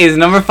Dak is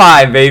number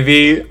 5,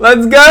 baby.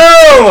 Let's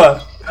go!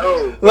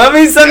 Oh, Love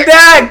me some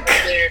Dak!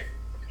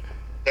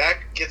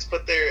 Dak gets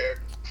put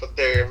there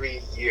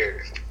every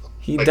year.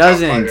 He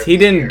doesn't. He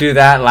didn't do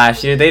that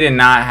last year. They did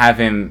not have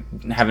him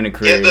having a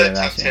career year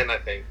last year. Top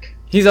 10, I think.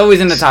 He's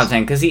always in the top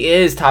 10 because he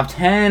is top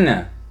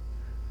 10.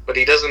 But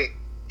he doesn't.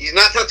 He's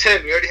not top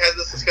 10. We already had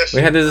this discussion.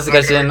 We had this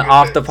discussion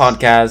off the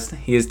podcast.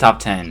 He is top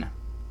 10.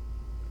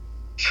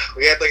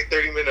 We had like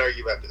 30-minute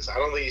argue about this. I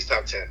don't think he's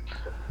top 10.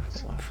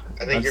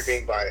 I think you're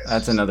being biased.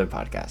 That's another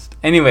podcast.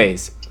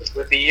 Anyways.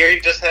 With the year he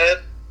just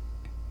had.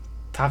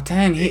 Top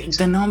 10.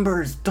 The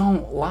numbers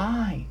don't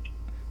lie.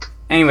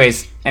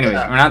 Anyways, we're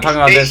not talking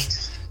about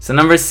this. So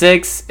number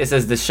 6, it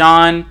says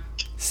Deshaun.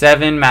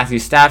 7, Matthew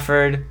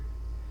Stafford.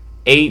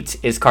 8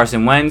 is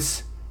Carson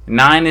Wentz.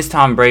 9 is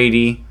Tom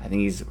Brady. I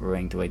think he's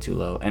ranked way too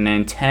low. And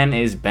then 10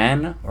 is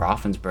Ben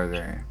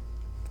Roethlisberger.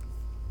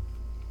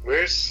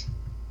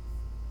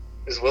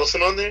 Is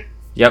Wilson on there?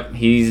 Yep,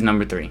 he's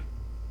number 3.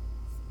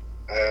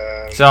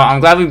 So I'm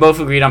glad we both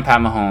agreed on Pat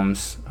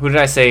Mahomes. Who did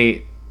I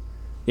say?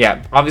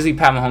 Yeah, obviously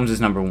Pat Mahomes is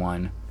number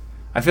 1.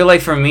 I feel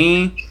like for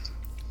me,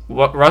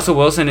 Russell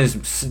Wilson is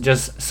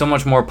just so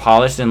much more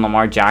polished than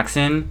Lamar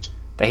Jackson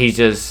that he's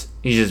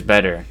just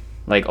better,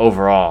 like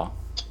overall.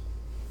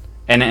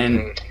 And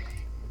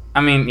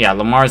I mean, yeah,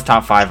 Lamar's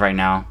top 5 right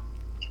now.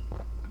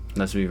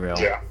 Let's be real.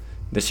 Yeah.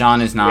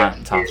 Deshaun is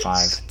not top 5.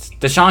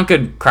 Deshaun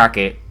could crack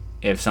it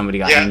if somebody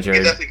got injured.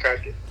 Yeah, he definitely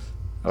crack it.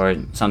 Or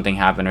something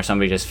happened, or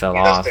somebody just fell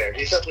off.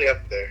 He's definitely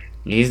up there.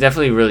 He's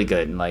definitely really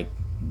good. Like,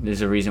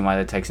 there's a reason why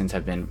the Texans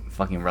have been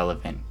fucking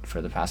relevant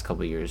for the past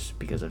couple of years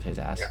because of his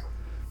ass. Yeah,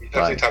 he's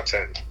definitely top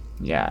 10.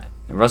 Yeah,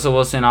 Russell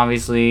Wilson,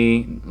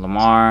 obviously,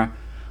 Lamar.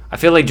 I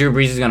feel like Drew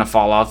Brees is gonna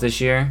fall off this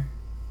year.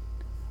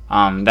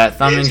 That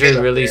thumb injury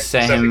really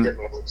set him.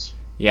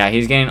 Yeah,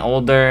 he's getting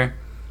older.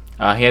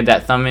 He had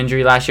that thumb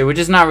injury last year, which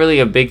is not really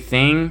a big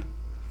thing.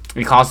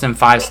 It cost him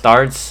 5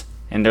 starts,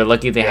 and they're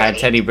lucky they had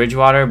Teddy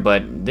Bridgewater.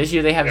 But this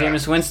year they have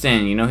Jameis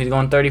Winston. You know, he's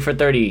going 30 for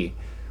 30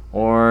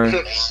 or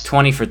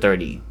 20 for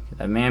 30.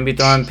 That man be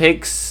throwing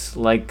picks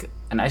like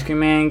an ice cream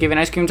man giving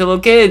ice cream to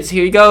little kids.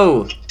 Here you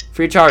go,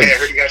 free of charge. Hey, I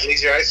heard you got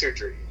laser eye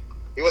surgery.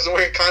 He wasn't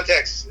wearing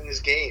contacts in his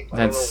game. I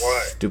don't know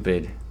why.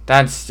 Stupid.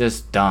 That's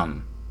just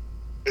dumb.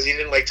 Because he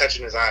didn't like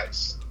touching his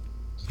eyes.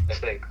 I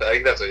think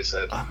that's what he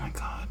said. Oh my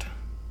god.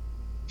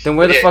 Then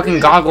wear the fucking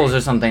goggles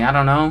or something. I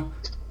don't know.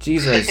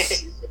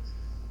 Jesus.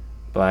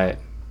 But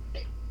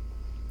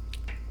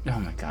oh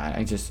my god,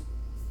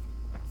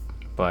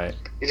 but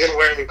he didn't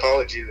wear them in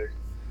college either.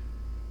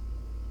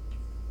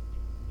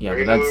 Yeah,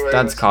 but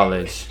that's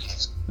college.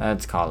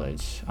 That's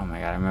college. Oh my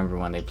god, I remember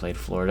when they played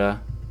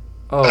Florida.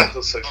 Oh,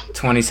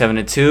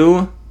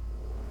 27-2.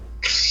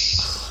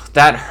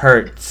 That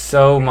hurt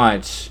so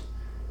much.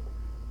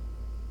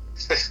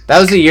 That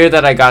was the year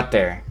that I got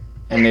there,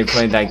 and they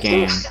played that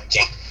game.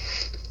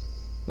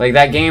 Like,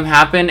 that game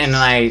happened, and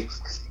then I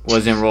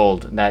was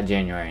enrolled that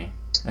January.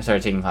 I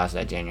started taking classes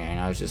that January,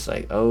 and I was just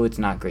like, oh, it's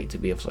not great to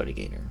be a Florida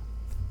Gator.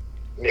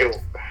 No.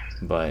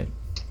 But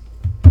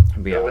I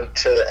went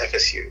to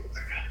FSU.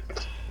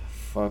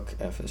 Fuck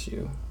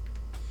FSU.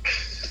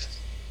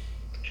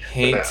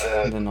 Hate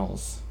the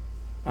Noles.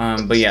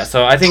 But yeah,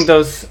 so I think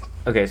those.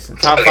 Okay, so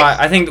top five.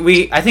 I think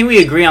we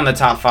agree on the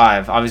top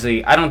five.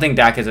 Obviously, I don't think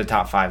Dak is a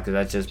top five because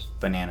that's just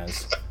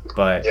bananas.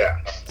 But yeah,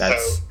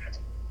 that's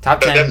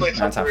top 10. Definitely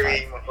not top top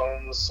 3. 5.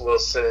 Mahomes,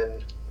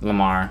 Wilson,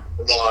 Lamar.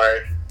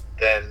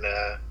 Then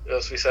what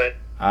else we say?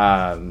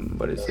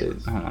 What is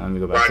it? Hold on, let me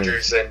go back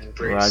Rodgers to and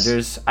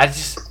Brees.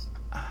 Rodgers.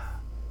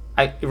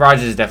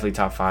 Rodgers is definitely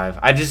top 5.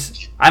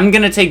 I'm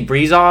gonna take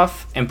Brees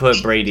off and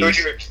put Brady.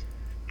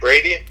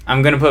 Brady?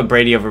 I'm gonna put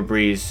Brady over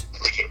Brees,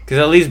 because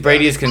at least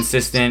Brady is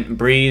consistent.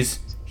 Brees,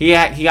 he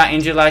got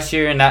injured last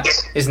year, and that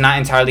is not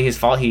entirely his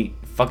fault. He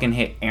fucking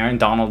hit Aaron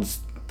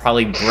Donald's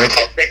probably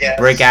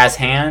brick ass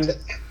hand,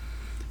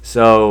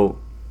 so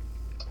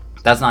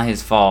that's not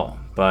his fault.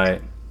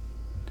 But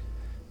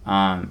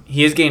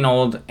he is getting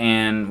old,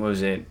 and what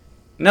was it?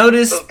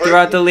 Notice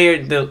throughout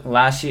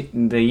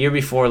the year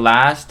before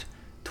last,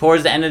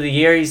 towards the end of the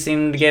year, he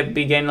seemed to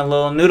be getting a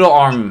little noodle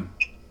arm.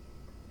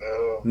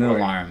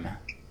 Noodle arm.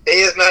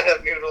 He does not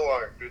have noodle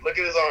arm, dude. Look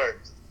at his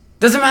arms.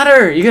 Doesn't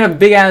matter. You can have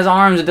big ass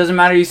arms. It doesn't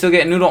matter. You still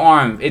get noodle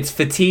arm. It's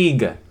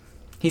fatigue.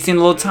 He seemed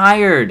a little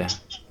tired.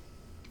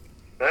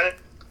 Huh?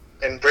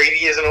 And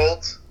Brady isn't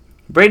old?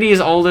 Brady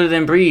is older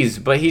than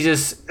Brees, but he's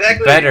just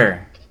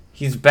better.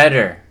 He's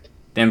better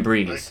than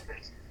Brees.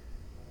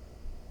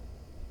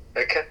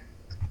 Okay.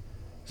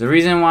 The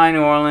reason why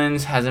New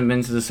Orleans hasn't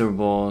been to the Super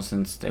Bowl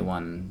since they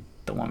won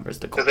the one versus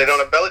the Colts. Because they don't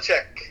have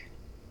Belichick.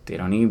 They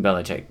don't need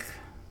Belichick.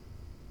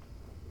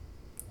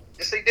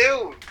 Yes, they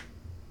do.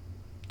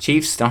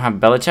 Chiefs don't have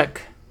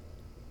Belichick.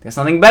 There's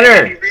something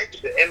better. And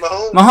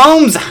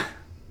Mahomes.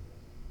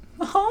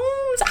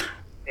 Mahomes.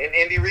 And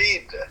Andy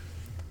Reid.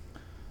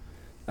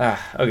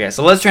 Okay,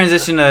 so let's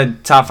transition to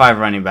top 5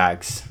 running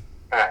backs.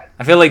 Alright.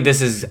 I feel like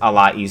this is a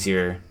lot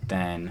easier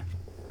than...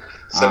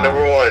 So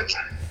number 1.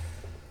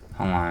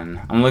 Hold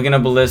on. I'm looking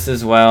up a list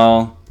as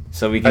well,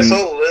 so we can... I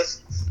saw a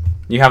list.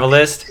 You have a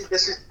list?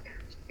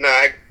 No,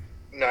 I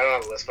don't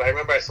have a list, but I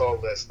remember I saw a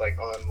list like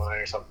online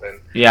or something.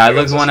 Yeah, I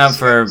looked one up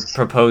for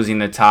proposing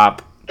the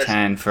top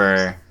 10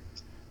 for...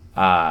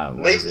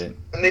 what is it?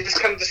 And they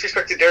just kind of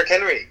disrespected Derrick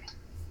Henry.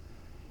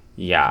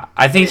 Yeah,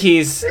 I think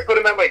he's... They put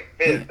him at like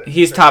 5th.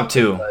 He's top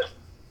 2.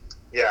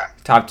 Yeah.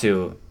 Top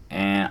 2.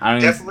 And I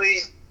don't Definitely,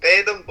 they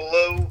had them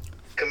below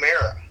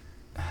Kamara.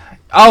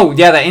 Oh,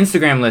 yeah, that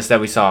Instagram list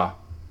that we saw.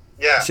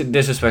 Yeah.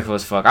 Disrespectful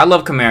as fuck. I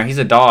love Kamara. He's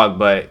a dog,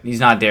 but he's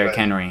not Derrick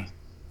Henry.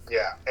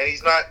 Yeah, and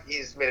he's not...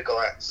 He's made of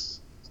glass.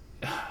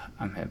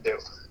 I'm hip. Ew.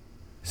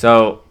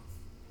 So,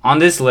 on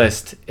this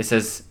list, it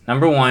says,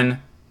 number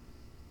 1,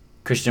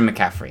 Christian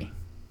McCaffrey.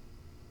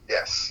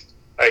 Yes,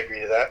 I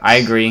agree to that. I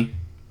agree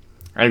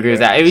with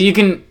that. You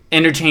can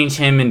interchange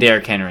him and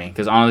Derrick Henry,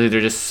 because honestly,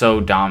 they're just so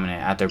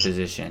dominant at their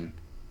position.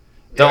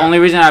 The only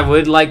reason I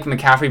would like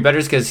McCaffrey better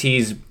is because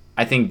he's,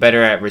 I think,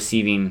 better at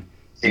receiving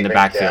in the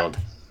backfield.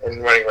 Yeah.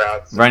 And running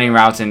routes. Running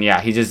routes, and yeah,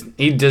 he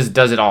just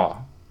does it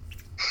all.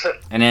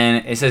 And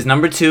then it says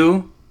number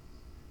 2,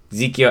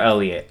 Ezekiel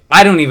Elliott.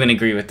 I don't even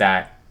agree with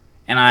that.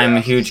 And I'm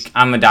a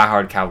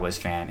diehard Cowboys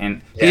fan.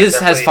 And he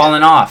just has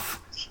fallen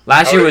off.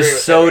 Last year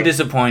was so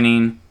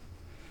disappointing.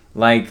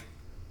 Like,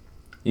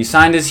 you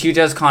signed this huge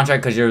ass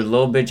contract because your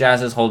little bitch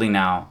ass is holding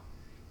out.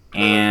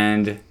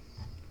 And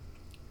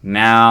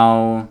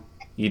now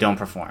you don't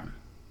perform.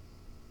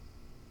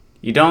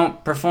 You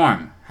don't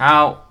perform.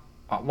 How?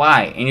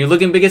 Why? And you're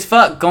looking big as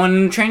fuck going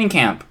into training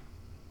camp.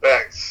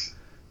 Thanks.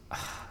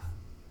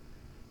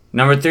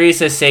 Number 3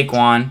 says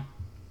Saquon.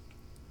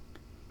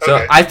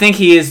 So I think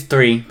he is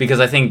 3 because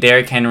I think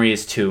Derrick Henry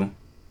is 2.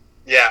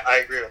 Yeah, I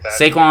agree with that.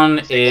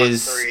 Saquon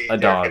is 3, a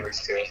dog.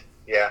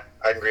 Yeah,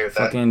 I agree with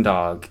that. Fucking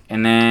dog.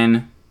 And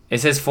then it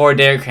says 4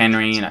 Derrick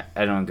Henry, and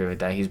I don't agree with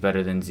that. He's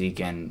better than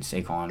Zeke and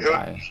Saquon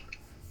by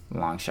a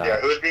long shot. Yeah,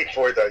 who would be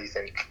 4 though, you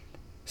think?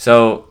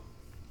 So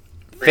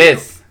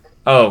 5th.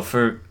 Oh,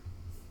 for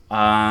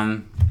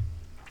 4th.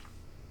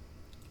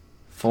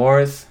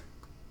 I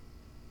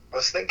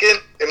was thinking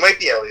it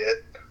might be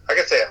Elliott. I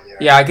could say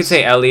Elliott. Yeah, I could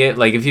say Elliott.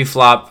 Like, if you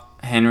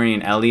flop Henry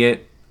and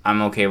Elliott,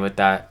 I'm okay with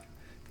that.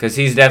 Because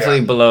he's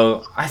definitely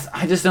below...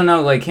 I just don't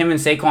know. Like, him and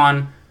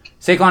Saquon...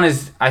 Saquon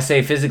is, I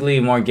say, physically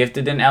more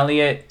gifted than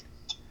Elliott.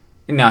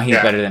 No, he's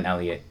better than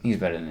Elliott. He's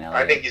better than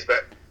Elliott. I think he's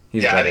better.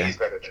 I think he's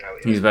better than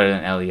Elliott. He's better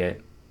than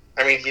Elliott.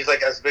 I mean, he's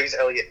like as big as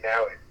Elliott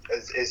now.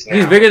 Is now.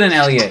 He's bigger than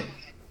Elliott.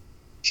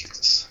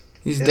 Jesus.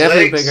 He's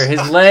definitely bigger.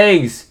 His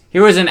legs.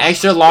 He wears an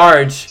extra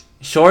large.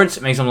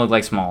 Shorts makes him look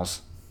like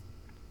smalls.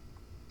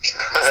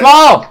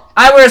 Small!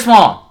 I wear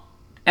small.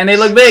 And they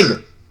look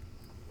big.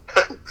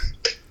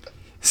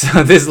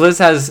 So this list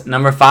has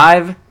number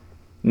 5,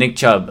 Nick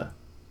Chubb.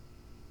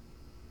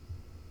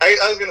 I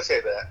was going to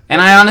say that.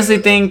 And I honestly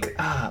think,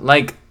 I'm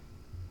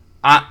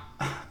not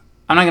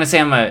going to say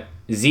I'm a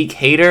Zeke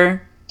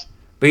hater,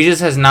 but he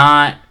just has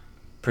not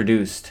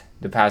produced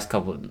the past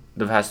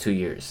 2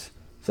 years.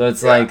 So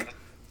it's like,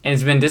 and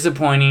it's been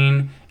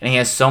disappointing, and he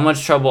has so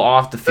much trouble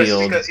off the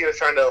field. Because he was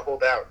trying to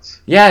hold out.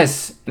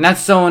 Yes, and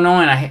that's so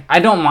annoying. I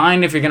don't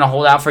mind if you're going to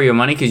hold out for your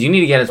money, because you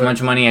need to get as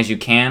much money as you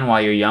can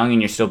while you're young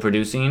and you're still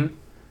producing.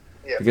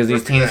 Yeah, because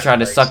these teams try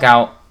to suck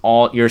out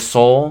all your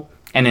soul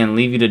and then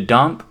leave you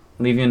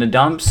in the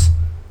dumps.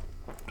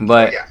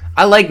 But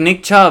I like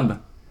Nick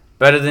Chubb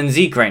better than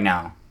Zeke right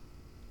now.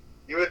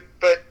 You would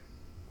put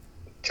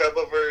Chubb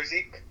over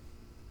Zeke?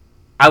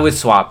 I would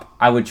swap.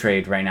 I would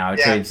trade right now. I would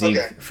trade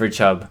Zeke for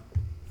Chubb.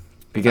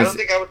 Because I don't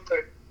think I would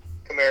put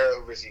Kamara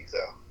over Zeke,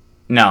 though.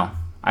 No,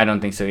 I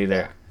don't think so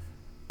either.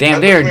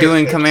 Damn, they are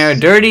doing Kamara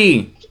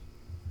dirty.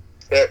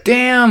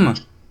 Damn.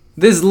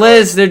 This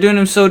list, they're doing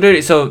him so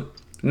dirty. So,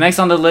 next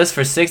on the list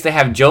for 6, they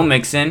have Joe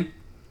Mixon.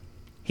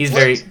 He's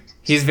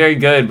very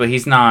good, but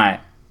he's not.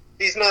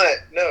 He's not,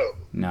 no.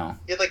 No.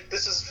 Yeah,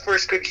 this is his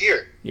first good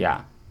year.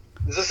 Yeah.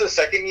 Is this his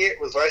second year?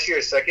 Was last year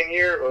his second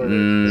year or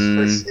his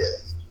first year?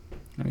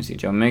 Let me see,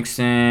 Joe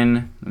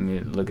Mixon. Let me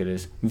look at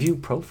his view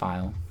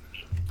profile.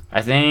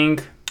 I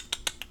think.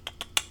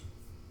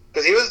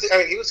 Because he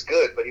was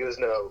good, but he was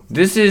no.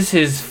 This is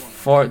his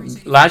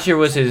fourth. Last year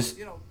was his.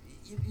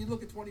 You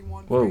look at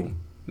 21. Whoa.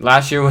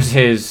 Last year was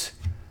his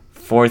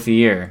 4th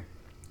year.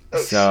 Oh,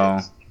 so.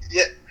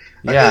 Shit.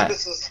 Yeah.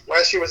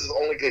 Last year was his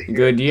only good year.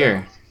 Good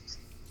year.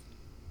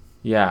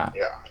 Yeah.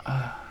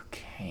 Yeah.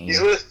 Okay.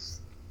 He's with.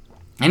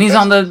 And he's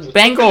on the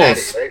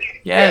Bengals. Right?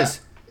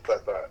 Yes. Yeah,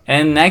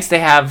 and next they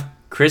have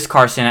Chris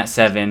Carson at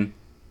 7.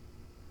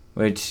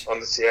 Which. On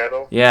the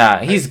Seattle?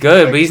 Yeah, he's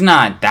good, but he's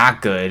not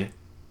that good.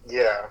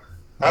 Yeah.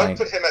 I would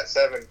put him at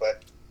 7,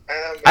 but.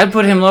 I'd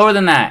put him lower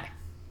than that.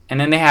 And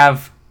then they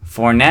have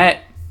Fournette.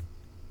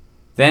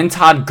 Then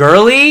Todd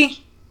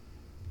Gurley.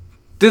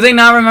 Do they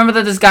not remember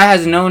that this guy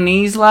has no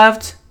knees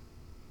left?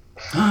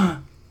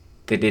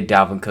 They did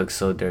Dalvin Cook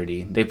so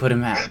dirty. They put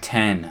him at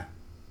 10.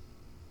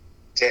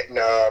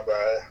 No,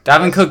 bro.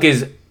 Dalvin Cook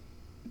is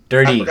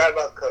dirty. I forgot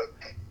about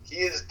Cook. He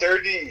is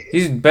dirty.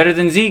 He's better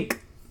than Zeke.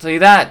 I'll tell you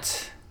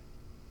that.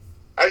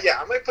 Yeah,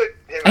 I might put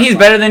him. And he's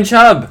better than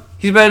Chubb.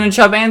 He's better than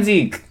Chubb and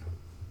Zeke.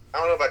 I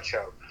don't know about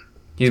Chubb.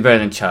 He's better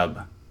than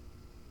Chubb.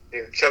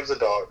 Dude, Chubb's a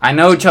dog. I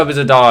know Chubb is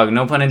a dog.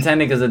 No pun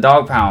intended, because a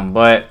dog pound.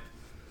 But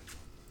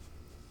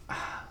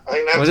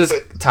we'll just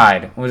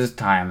tied. We'll just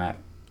tie him at.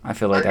 I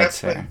feel like that's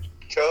fair.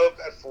 Chubb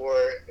at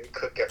 4 and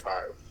Cook at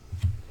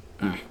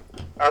 5.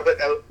 I'll put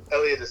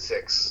Elliott at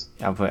 6.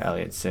 I'll put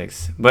Elliott at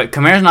 6. But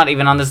Kamara's not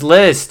even on this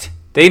list.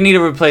 They need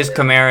to replace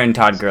Kamara and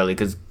Todd Gurley,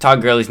 because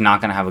Todd Gurley's not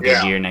going to have a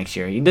good year next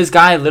year. This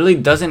guy literally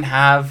doesn't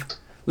have.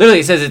 Literally,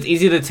 it says it's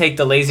easy to take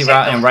the lazy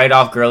route and write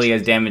off Gurley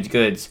as damaged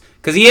goods.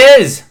 Because he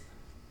is!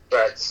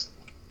 Right.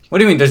 What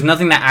do you mean? There's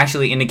nothing that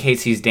actually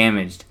indicates he's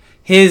damaged.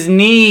 His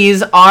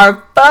knees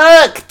are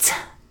fucked!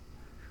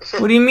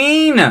 What do you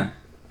mean?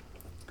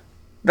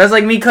 That's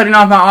like me cutting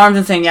off my arms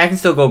and saying, yeah, I can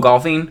still go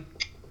golfing.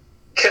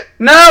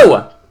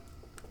 No!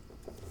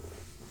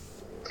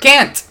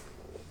 Can't!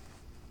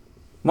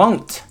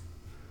 Won't.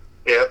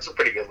 Yeah, that's a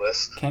pretty good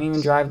list. Can't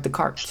even drive the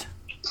cart.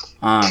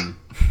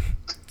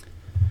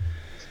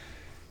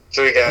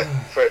 So we got,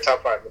 for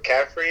top 5,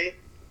 McCaffrey,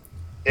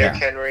 Derrick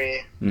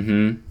Henry.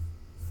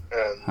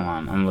 Hold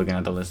on, I'm looking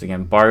at the list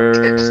again.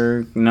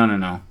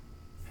 No.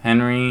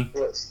 Henry.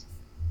 Yes.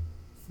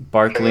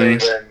 Barkley.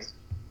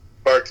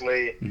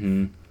 Barkley.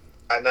 And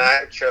then I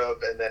have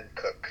Chubb and then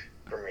Cook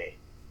for me.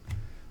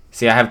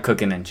 See, I have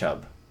Cook and then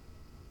Chubb.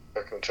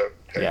 Cook and Chubb.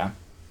 Okay. Yeah.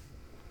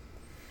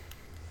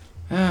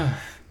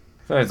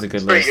 That's a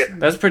good list.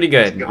 That's pretty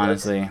good,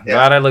 honestly. Yeah.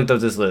 Glad I looked up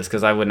this list,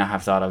 because I wouldn't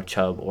have thought of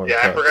Chubb or Cook.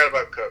 Yeah, I forgot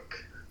about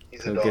Cook.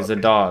 Cook is a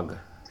dog.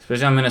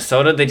 Especially in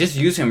Minnesota, they just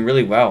use him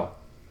really well.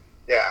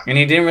 Yeah. And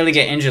he didn't really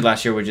get injured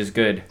last year, which is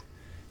good.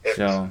 Yep.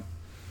 So,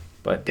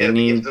 but they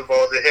need... give the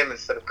ball to him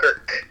instead of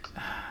Kirk.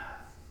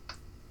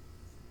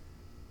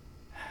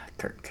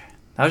 Kirk.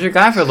 That was your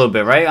guy for a little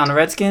bit, right? On the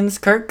Redskins,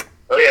 Kirk?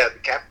 Oh, yeah, the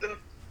captain.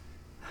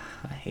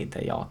 I hate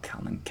that y'all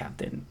call him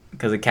captain.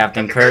 Because of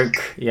Captain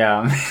Kirk.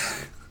 Yeah.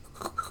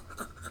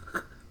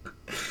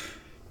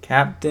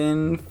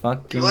 Captain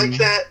fucking... You like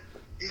that?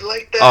 You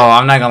like that? Oh,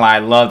 I'm not gonna lie. I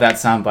love that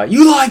soundbite.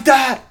 You like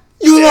that?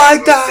 You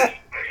like that?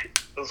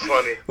 It was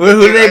funny.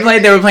 Who did they play?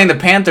 They were playing the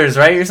Panthers,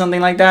 right? Or something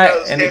like that?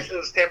 It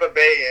was Tampa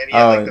Bay, and he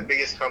had the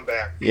biggest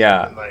comeback.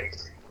 Yeah. And,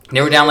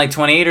 they were down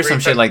 28 or some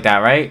shit like that,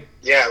 right?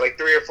 Yeah,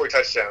 3 or 4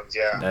 touchdowns,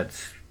 yeah.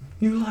 That's...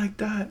 You like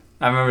that?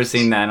 I remember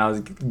seeing that, and I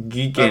was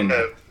geeking.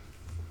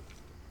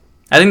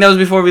 I think that was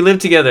before we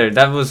lived together.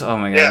 That was... Oh,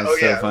 my God.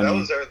 Yeah, so funny. That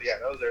was early. Yeah,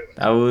 that was early.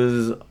 That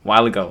was a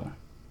while ago.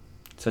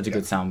 Such a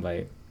good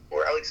soundbite.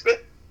 Or Alex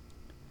Smith.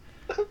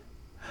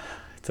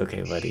 It's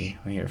okay, buddy.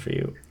 I'm here for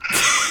you.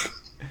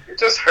 It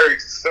just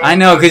hurts. I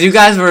know, because you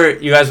guys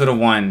would have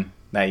won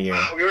that year.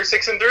 We were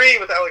 6-3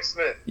 with Alex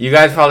Smith. You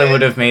guys probably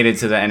would have made it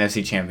to the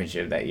NFC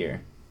Championship that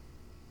year,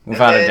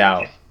 without a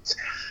doubt.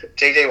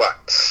 J.J.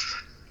 Watt.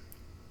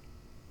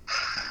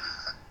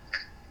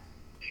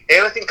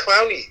 And I think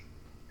Clowney.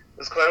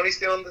 Was Clowney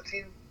still on the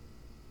team?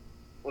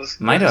 Was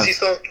he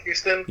still in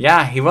Houston?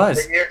 Yeah, he was.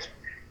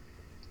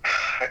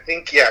 I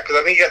think, because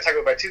I think he got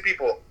tackled by 2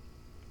 people.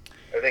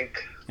 I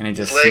think. And it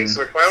just his legs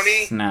were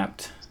clowny.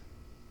 Snapped.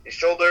 His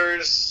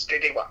shoulders,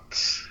 JJ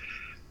Watts.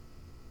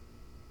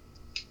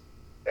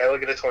 Yeah,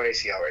 look at the torn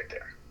ACL right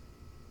there.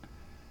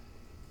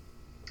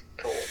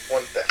 Cool.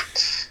 One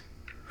bet.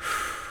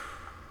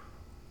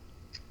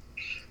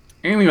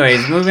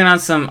 Anyways, moving on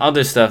to some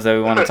other stuff that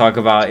we want to talk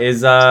about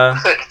is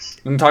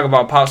we can talk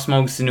about Pop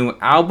Smoke's new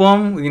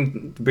album. We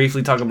can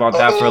briefly talk about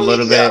that for a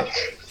little bit.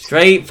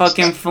 Straight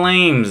fucking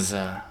flames.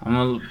 I'm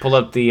gonna pull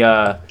up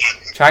the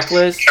track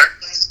list.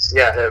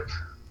 Yeah, hip.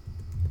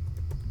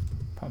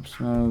 Pop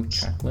Smoke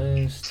track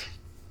list.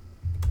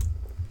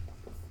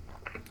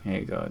 Here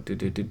you go.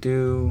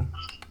 Do.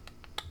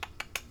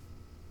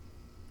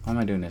 Why am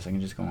I doing this? I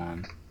can just go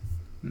on.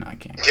 No, I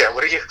can't. Yeah,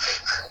 what are you?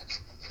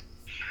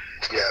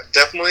 Yeah,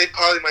 definitely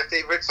probably my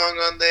favorite song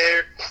on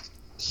there.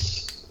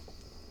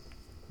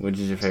 Which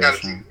is your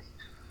favorite song?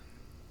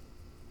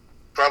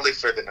 Probably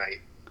For the Night.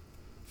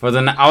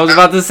 I was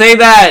about to say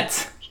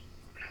that!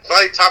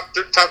 Probably top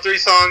 3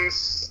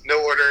 songs,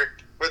 no order.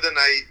 For the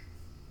Night,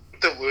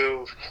 The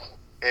Woo,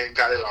 and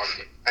Got It On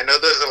Me. I know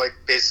those are like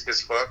basic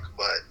as fuck,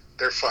 but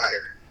they're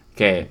fire.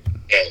 Okay.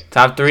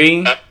 Top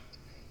 3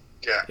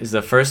 yeah. is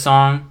the first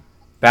song,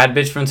 Bad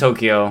Bitch from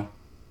Tokyo.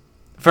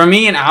 For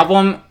me, an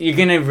album, you're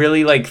gonna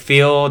really like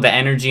feel the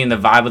energy and the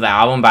vibe of the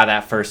album by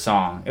that first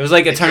song. It was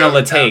like Eternal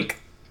Take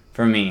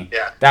for me.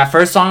 Yeah. That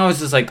first song was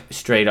just like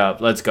straight up,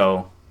 let's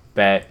go,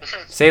 bet,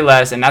 say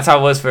less, and that's how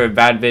it was for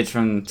Bad Bitch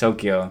from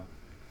Tokyo.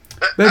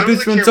 Bad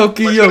Bitch from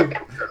Tokyo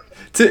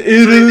to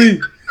Italy.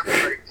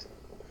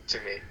 To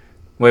me.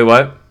 Wait,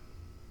 what?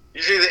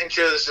 Usually the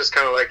intro is just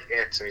kind of like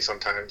to me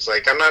sometimes.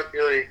 Like I'm not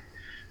really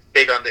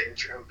big on the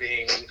intro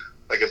being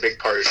like a big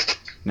part.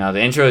 No,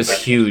 the intro is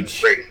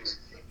huge. Great.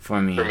 For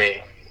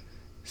me.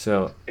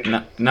 So,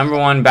 number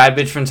 1, Bad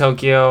Bitch from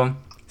Tokyo.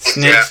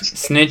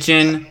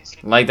 Snitchin'.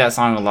 Like that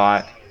song a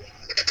lot.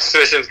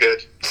 Snitchin's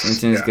good.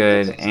 Snitchin's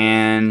good.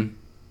 And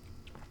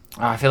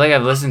I feel like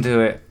I've listened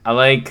to it. I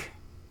like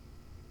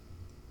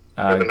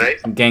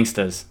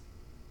Gangstas.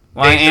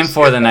 Well, and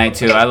For the Night,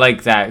 too. I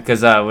like that.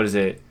 Because, what is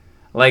it?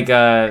 I like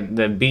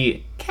the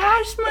beat.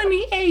 Cash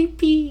Money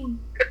AP.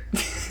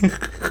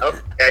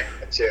 Okay,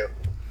 too.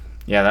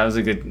 Yeah, that's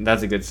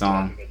a good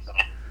song.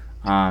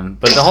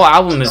 But the whole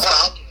album is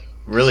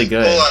really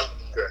good.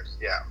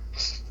 Yeah.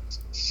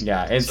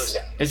 Yeah, it's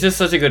just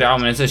such a good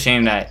album. It's a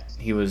shame that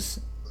he was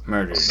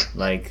murdered.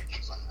 Like,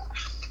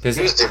 cause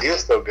he was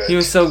so good. He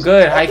was so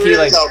good. High-key,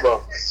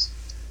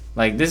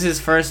 like this is his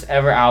first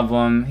ever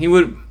album.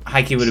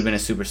 High-key would have been a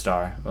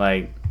superstar.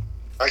 Like,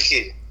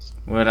 High-key.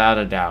 Without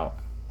a doubt.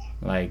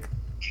 Like.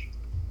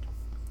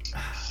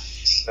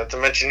 Not to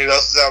mention who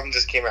else's album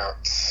just came out.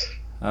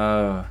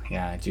 Oh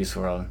yeah, Juice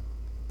WRLD.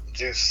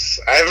 Juice.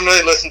 I haven't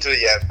really listened to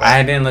it yet.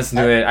 I didn't listen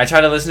to it. I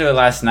tried to listen to it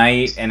last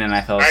night, and then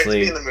I fell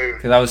asleep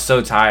because I was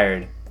so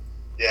tired.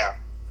 Yeah.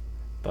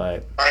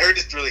 But I heard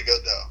it's really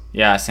good though.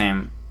 Yeah,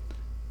 same.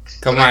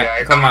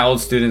 My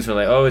old students were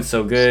like, "Oh, it's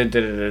so good,"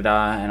 and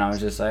I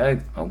was just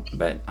like, "Oh,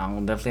 bet I'll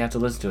definitely have to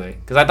listen to it."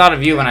 Because I thought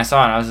of you when I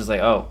saw it. I was just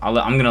like, "Oh,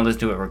 I'm gonna listen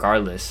to it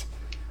regardless."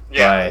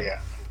 Yeah.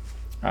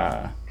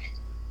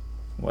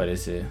 What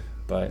is it?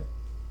 But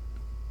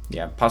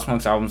yeah, Pop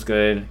Smoke's album's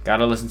good.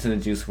 Gotta listen to the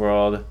Juice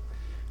WRLD.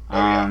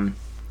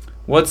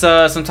 What's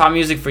some top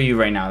music for you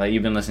right now that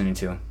you've been listening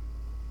to?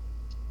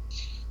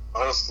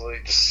 Honestly,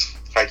 just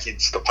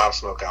it's the Pop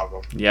Smoke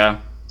album.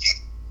 Yeah.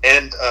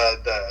 And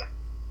I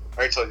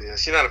already told you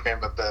this. You're not a fan,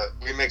 but the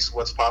remix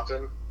 "What's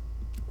Poppin'."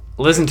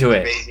 Listen to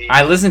it.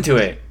 I listened to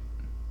it.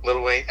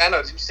 Lil Wayne. I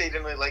know. Did you say you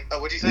didn't really like?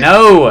 What'd you say?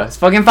 No, it's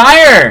fucking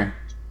fire.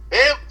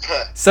 Yep.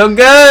 So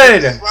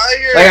good.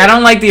 Fire. Like I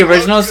don't like the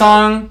original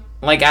song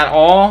like at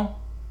all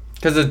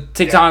because the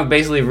TikTok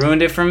basically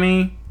ruined it for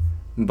me.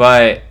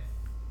 But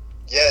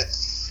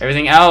yes,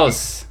 everything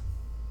else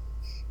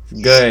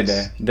is good.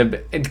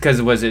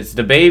 Because it's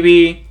the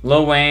baby,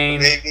 Lil Wayne.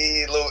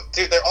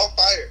 Dude, they're all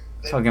fire.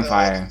 Fucking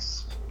fire.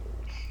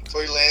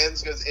 Tory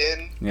Lanez goes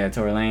in. Yeah,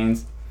 Tory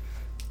Lanez.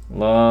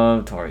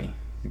 Love Tory.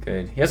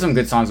 Good. He has some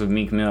good songs with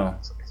Meek Mill.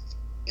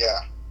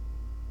 Yeah.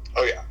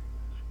 Oh yeah.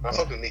 I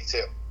fuck with Meek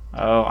too.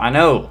 Oh, I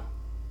know.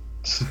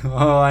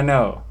 I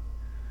know.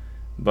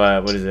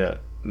 But what is it?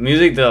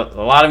 Music.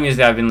 A lot of music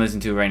that I've been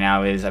listening to right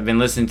now is I've been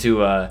listening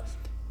to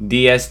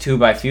DS2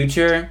 by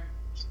Future.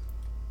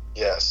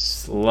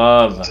 Yes.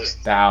 Love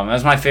the album.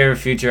 That's my favorite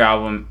Future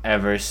album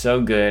ever.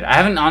 So good. I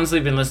haven't honestly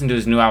been listening to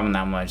his new album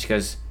that much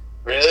because.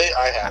 Really?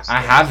 I have.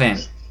 I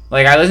haven't.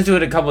 Like I listened to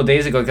it a couple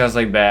days ago because I was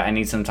like, "Bet I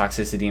need some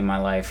toxicity in my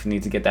life. I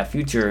need to get that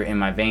Future in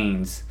my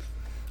veins."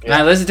 Yeah. And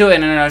I listened to it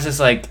and then I was just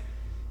like,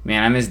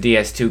 "Man, I miss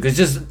DS2 because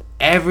just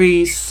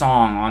every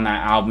song on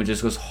that album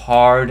just goes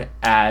hard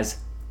as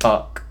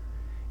fuck."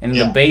 And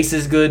the bass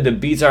is good, the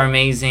beats are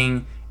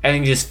amazing, and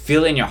you just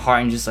feel it in your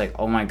heart and just like,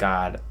 oh my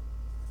god,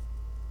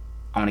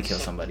 I want to kill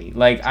somebody.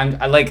 Like I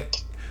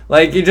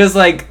you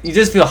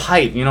just feel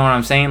hype. You know what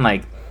I'm saying?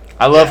 Like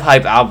I love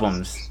hype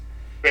albums.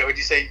 Wait, what'd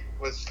you say?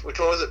 Which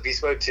one was it?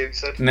 Beast Mode 2? You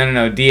said?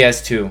 No,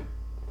 DS2.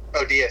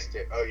 Oh,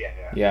 DS2. Oh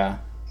yeah.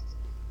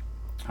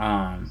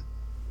 Yeah.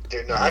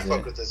 Dude, no, I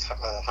fuck with this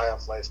High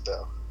Off Life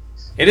though.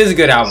 It is a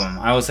good album.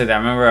 I will say that. I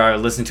remember I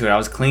listened to it. I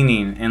was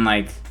cleaning and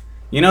like,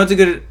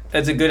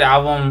 it's a good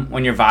album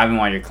when you're vibing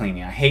while you're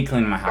cleaning. I hate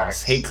cleaning my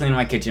house. Hate cleaning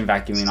my kitchen,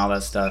 vacuuming, all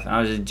that stuff. And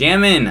I was just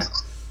jamming.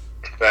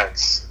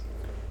 Thanks.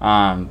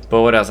 But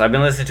what else? I've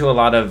been listening to a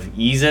lot of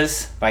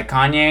Yeezus by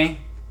Kanye.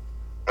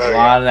 A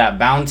lot of that.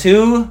 Bound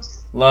 2.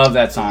 Love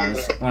that song.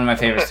 It's one of my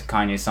favorite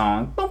Kanye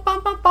songs.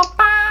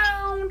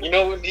 You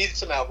know, we need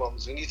some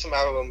albums. We need some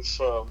albums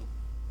from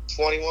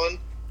 21.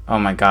 Oh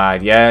my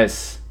God,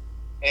 yes.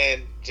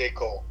 And J.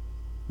 Cole.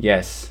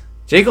 Yes.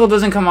 J. Cole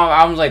doesn't come out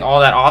albums like all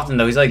that often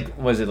though. He's like,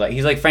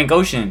 he's like Frank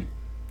Ocean.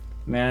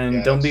 Man,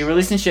 yeah, don't be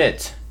releasing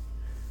shit.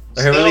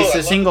 Or he released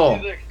a single.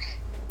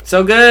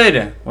 So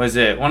good. Was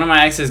it? One of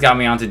my exes got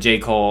me onto J.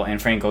 Cole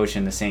and Frank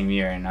Ocean the same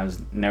year, and I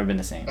was never been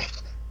the same.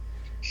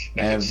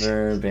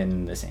 Never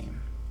been the same.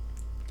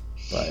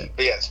 But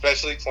yeah,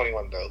 especially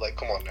 21 though. Like,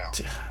 come on now.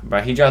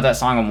 But he dropped that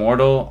song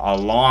Immortal a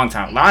long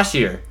time last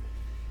year.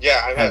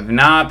 Yeah, I have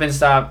not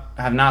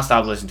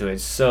stopped listening to it.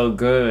 It's so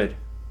good.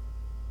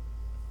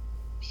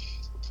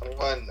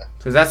 21.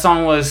 Because that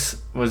song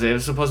was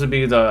supposed to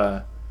be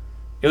the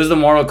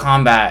Mortal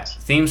Kombat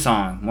theme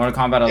song, Mortal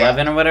Kombat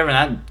 11 or whatever,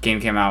 and that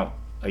game came out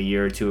a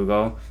year or two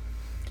ago.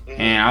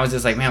 Mm-hmm. And I was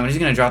just like, man, when is he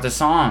gonna drop this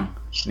song?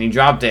 And he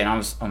dropped it, and I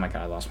was, oh my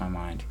God, I lost my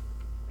mind.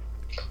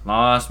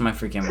 Lost my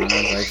freaking mind.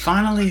 I was like,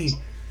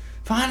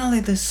 finally,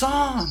 this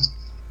song.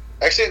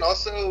 Actually, and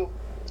also,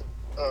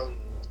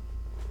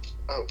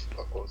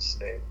 what's his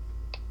name?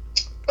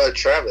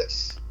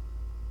 Travis.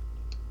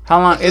 How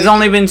long? It's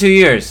only been 2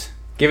 years.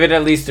 Give it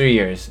at least 3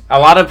 years. A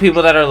lot of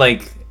people that are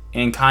like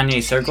in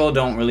Kanye's circle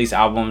don't release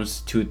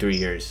albums 2-3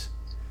 years.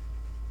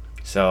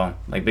 So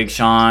like Big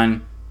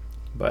Sean,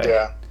 but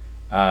yeah.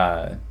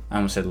 I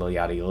almost said Lil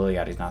Yachty. Lil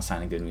Yachty's not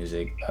signing good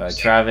music.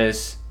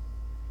 Travis,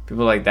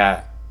 people like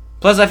that.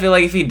 Plus, I feel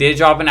like if he did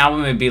drop an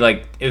album, it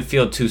would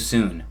feel too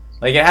soon.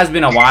 Like, it has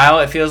been a while,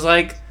 it feels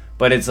like,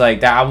 but it's like,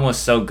 that album was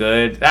so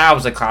good. That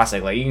album's a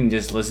classic. Like, you can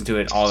just listen to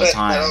it all the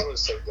time. That album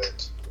was so good.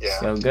 Yeah.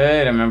 So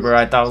good. I remember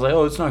I thought, I was like,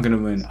 oh, it's not going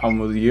to win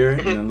Album of the Year.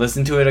 And then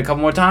listen to it a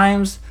couple more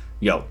times.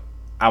 Yo,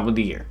 Album of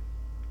the Year.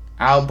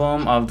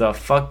 Album of the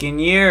fucking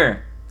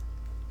year.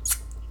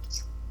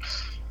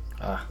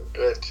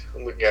 Good.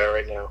 I'm looking at it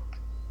right now.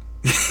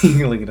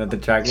 You're looking at the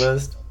track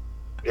list?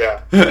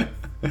 Yeah.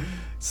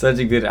 Such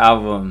a good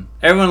album.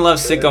 Everyone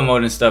loves Sicko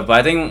Mode and stuff, but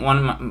I think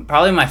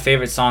probably my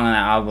favorite song on that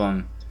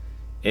album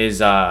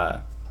is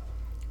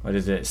what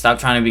is it? Stop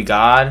Trying to Be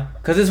God,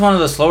 because it's one of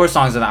the slower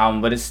songs on the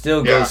album, but it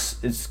still goes.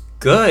 It's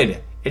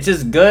good. It's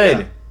just good.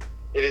 Yeah.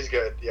 It is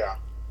good. Yeah.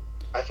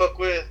 I fuck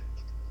with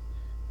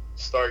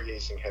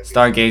Stargazing heavy.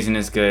 Stargazing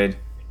is good.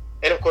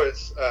 And of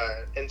course,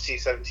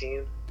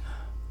 NC-17.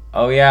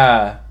 Oh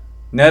yeah,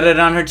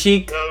 Nutted on Her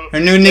Cheek. Her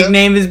new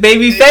nickname is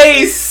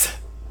Babyface.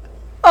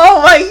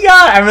 Oh my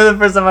God! I remember the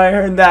first time I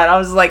heard that, I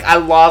was like, I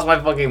lost my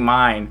fucking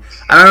mind.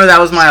 I remember that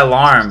was my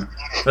alarm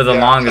for the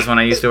longest when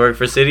I used to work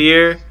for City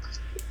Year.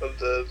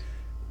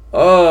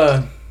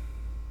 Oh,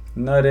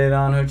 Nutted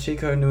on Her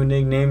Cheek. Her new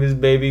nickname is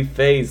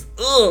Babyface.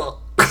 Ugh.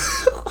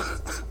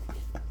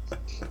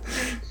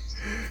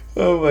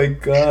 Oh my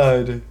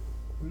God.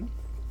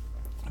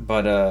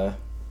 But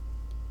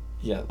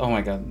yeah. Oh my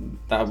God,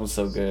 that was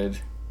so good.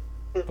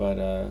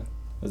 But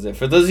was it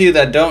for those of you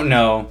that don't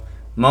know?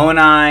 Mo and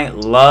I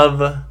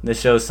love the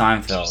show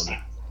Seinfeld.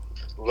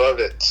 Love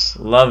it.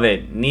 Love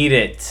it. Need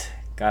it.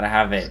 Gotta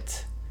have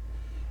it.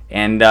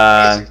 And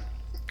the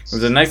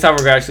next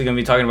topic we're actually going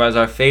to be talking about is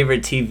our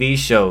favorite TV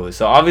shows.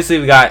 So obviously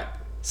we got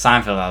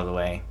Seinfeld out of the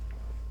way.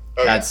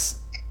 Oh, that's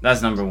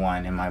number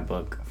one in my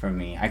book for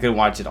me. I could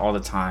watch it all the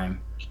time.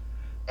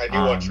 I do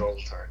watch it all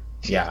the time.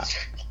 Yeah.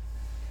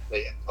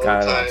 All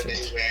the time,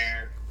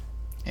 anywhere.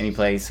 Any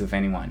place with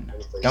anyone.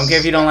 Don't care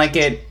if you don't like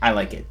it. I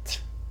like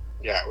it.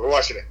 Yeah, we're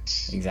watching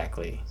it.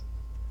 Exactly.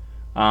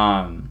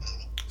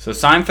 So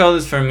Seinfeld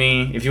is for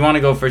me. If you want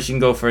to go first, you can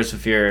go first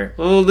with your...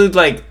 We'll do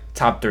like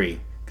top 3.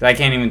 Because I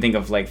can't even think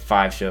of like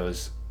 5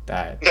 shows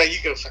that... No, you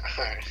go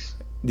first.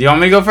 Do you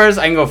want me to go first?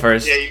 I can go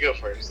first. Yeah, you go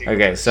first.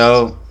 Okay,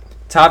 so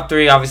top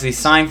 3, obviously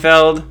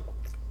Seinfeld.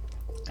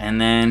 And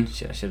then...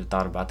 Shit, I should have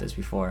thought about this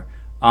before.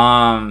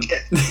 Well,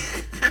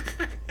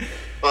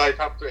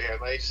 top 3.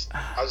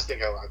 I was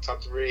thinking about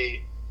top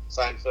 3.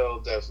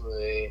 Seinfeld,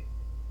 definitely...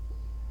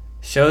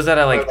 Shows that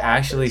I like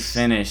actually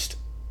finished.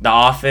 The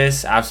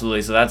Office,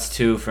 absolutely. So that's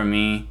 2 for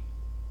me.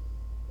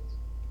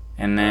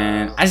 And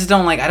then I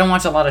don't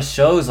watch a lot of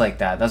shows like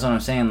that. That's what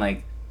I'm saying.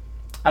 Like,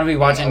 I don't be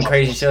watching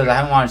crazy shows. I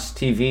haven't watched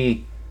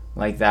TV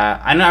like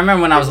that. I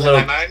remember when I was a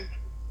little.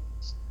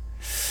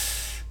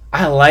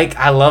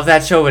 I love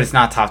that show, but it's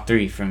not top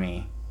 3 for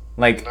me.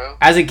 Like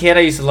as a kid,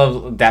 I used to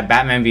love that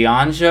Batman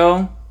Beyond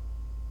show.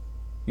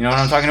 You know what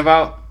I'm talking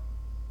about?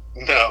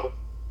 No.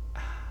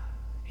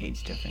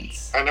 Age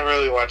difference. I never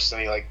really watched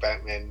any like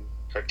Batman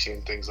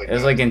cartoon things like that. It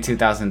was like in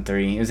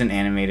 2003. It was an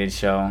animated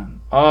show.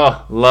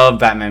 Oh, love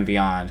Batman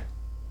Beyond.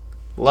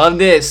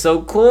 Loved it.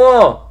 So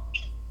cool.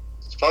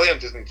 It's probably on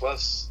Disney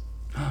Plus.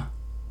 I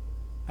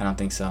don't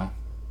think so.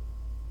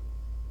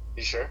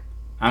 You sure?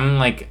 I'm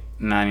like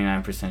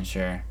 99%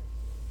 sure.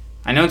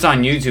 I know it's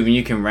on YouTube and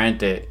you can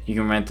rent it. You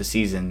can rent the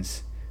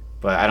seasons,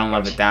 but I don't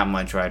love it that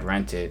much where I'd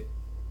rent it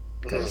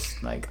because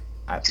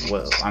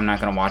I'm not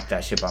gonna watch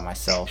that shit by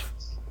myself.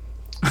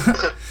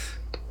 Well,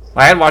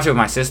 I'd watch it with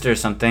my sister or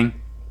something.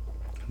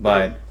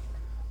 But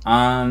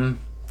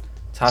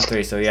top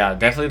 3. So yeah,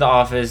 definitely The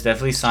Office,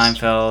 definitely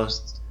Seinfeld,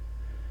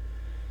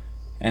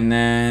 and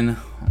then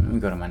let me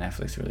go to my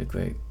Netflix really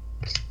quick.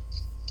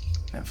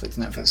 Netflix.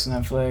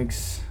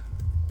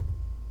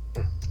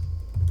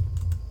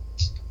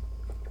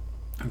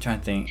 I'm trying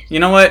to think. You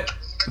know what?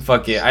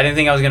 Fuck it. I didn't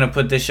think I was gonna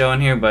put this show in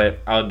here,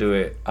 but I'll do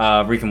it.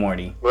 Rick and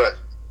Morty. What?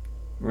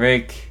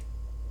 Rick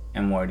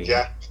and Morty.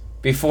 Yeah.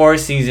 Before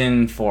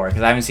season 4,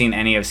 because I haven't seen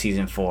any of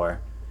season 4.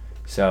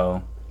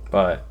 So,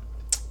 but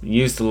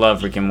used to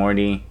love Rick and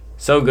Morty.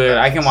 So good.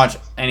 I can watch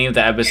any of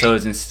the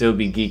episodes and still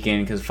be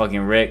geeking because fucking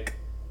Rick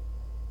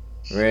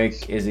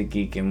is a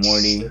geek and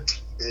Morty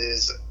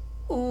is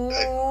a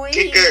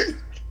geeker.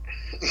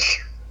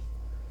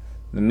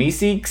 The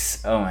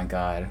Meeseeks. Oh my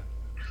god.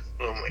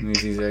 Oh my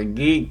Meeseeks are a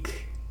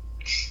geek.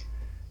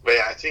 But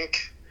yeah, I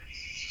think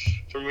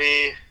for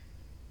me,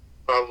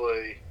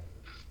 probably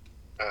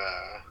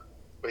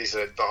what you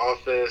said, The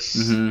Office,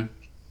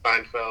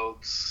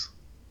 Seinfeld's.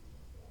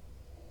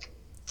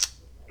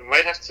 It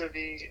might have to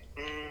be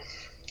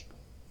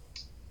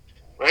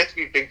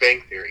Big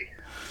Bang Theory.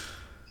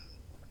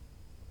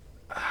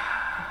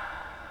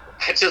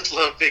 I just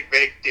love Big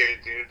Bang Theory,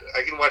 dude.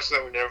 I can watch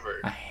that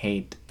whenever.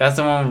 That's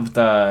the one with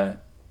the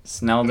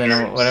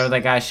Sneldon or whatever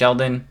that guy,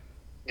 Sheldon.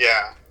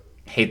 Yeah.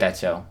 Hate that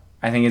show.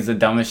 I think it's the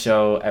dumbest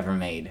show ever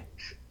made.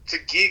 It's a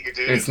geek,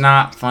 dude. It's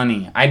not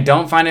funny. I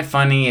don't find it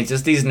funny. It's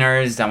just these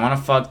nerds that want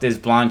to fuck this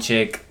blonde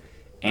chick,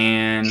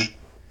 and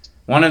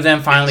one of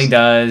them finally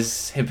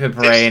does. Hip hip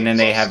hooray, and then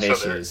they have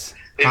issues.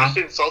 They just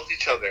insult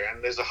each other,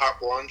 and there's a hot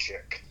blonde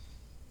chick.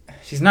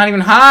 She's not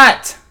even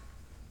hot.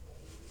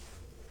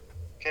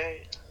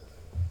 Okay.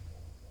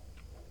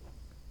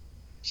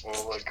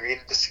 We'll agree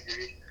to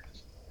disagree.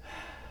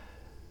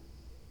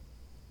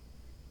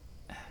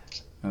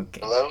 Okay.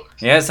 Hello?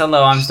 Yes,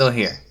 hello. I'm still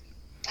here.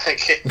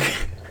 Okay.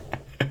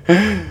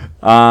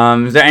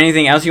 Is there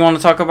anything else you want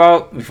to talk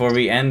about before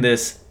we end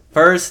this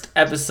first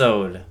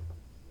episode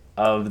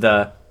of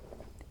the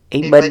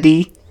Hey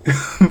Buddy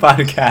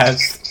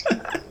podcast?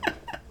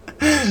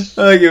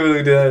 I can't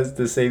believe that at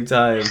the same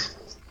time.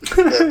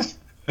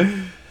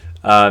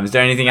 Is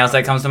there anything else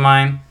that comes to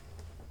mind?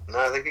 No,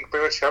 I think we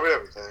pretty much covered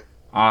everything.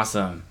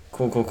 Awesome.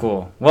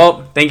 Cool.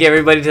 Well, thank you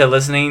everybody for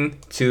listening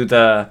to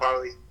the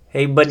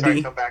Hey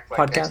Buddy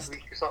podcast.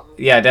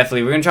 Yeah,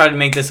 definitely. We're going to try to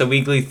make this a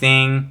weekly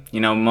thing. You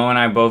know, Mo and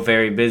I are both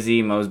very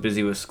busy. Mo's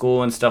busy with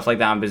school and stuff like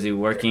that. I'm busy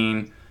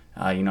working.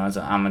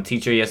 I'm a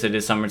teacher. Yes, it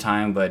is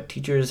summertime, but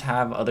teachers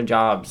have other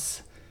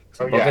jobs.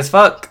 So book as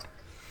fuck.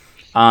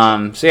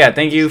 So yeah,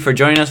 thank you for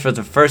joining us for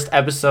the first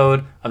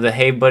episode of the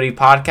Hey Buddy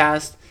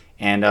podcast.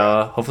 And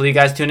hopefully you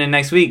guys tune in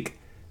next week.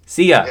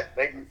 See ya. Yeah,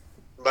 thank you.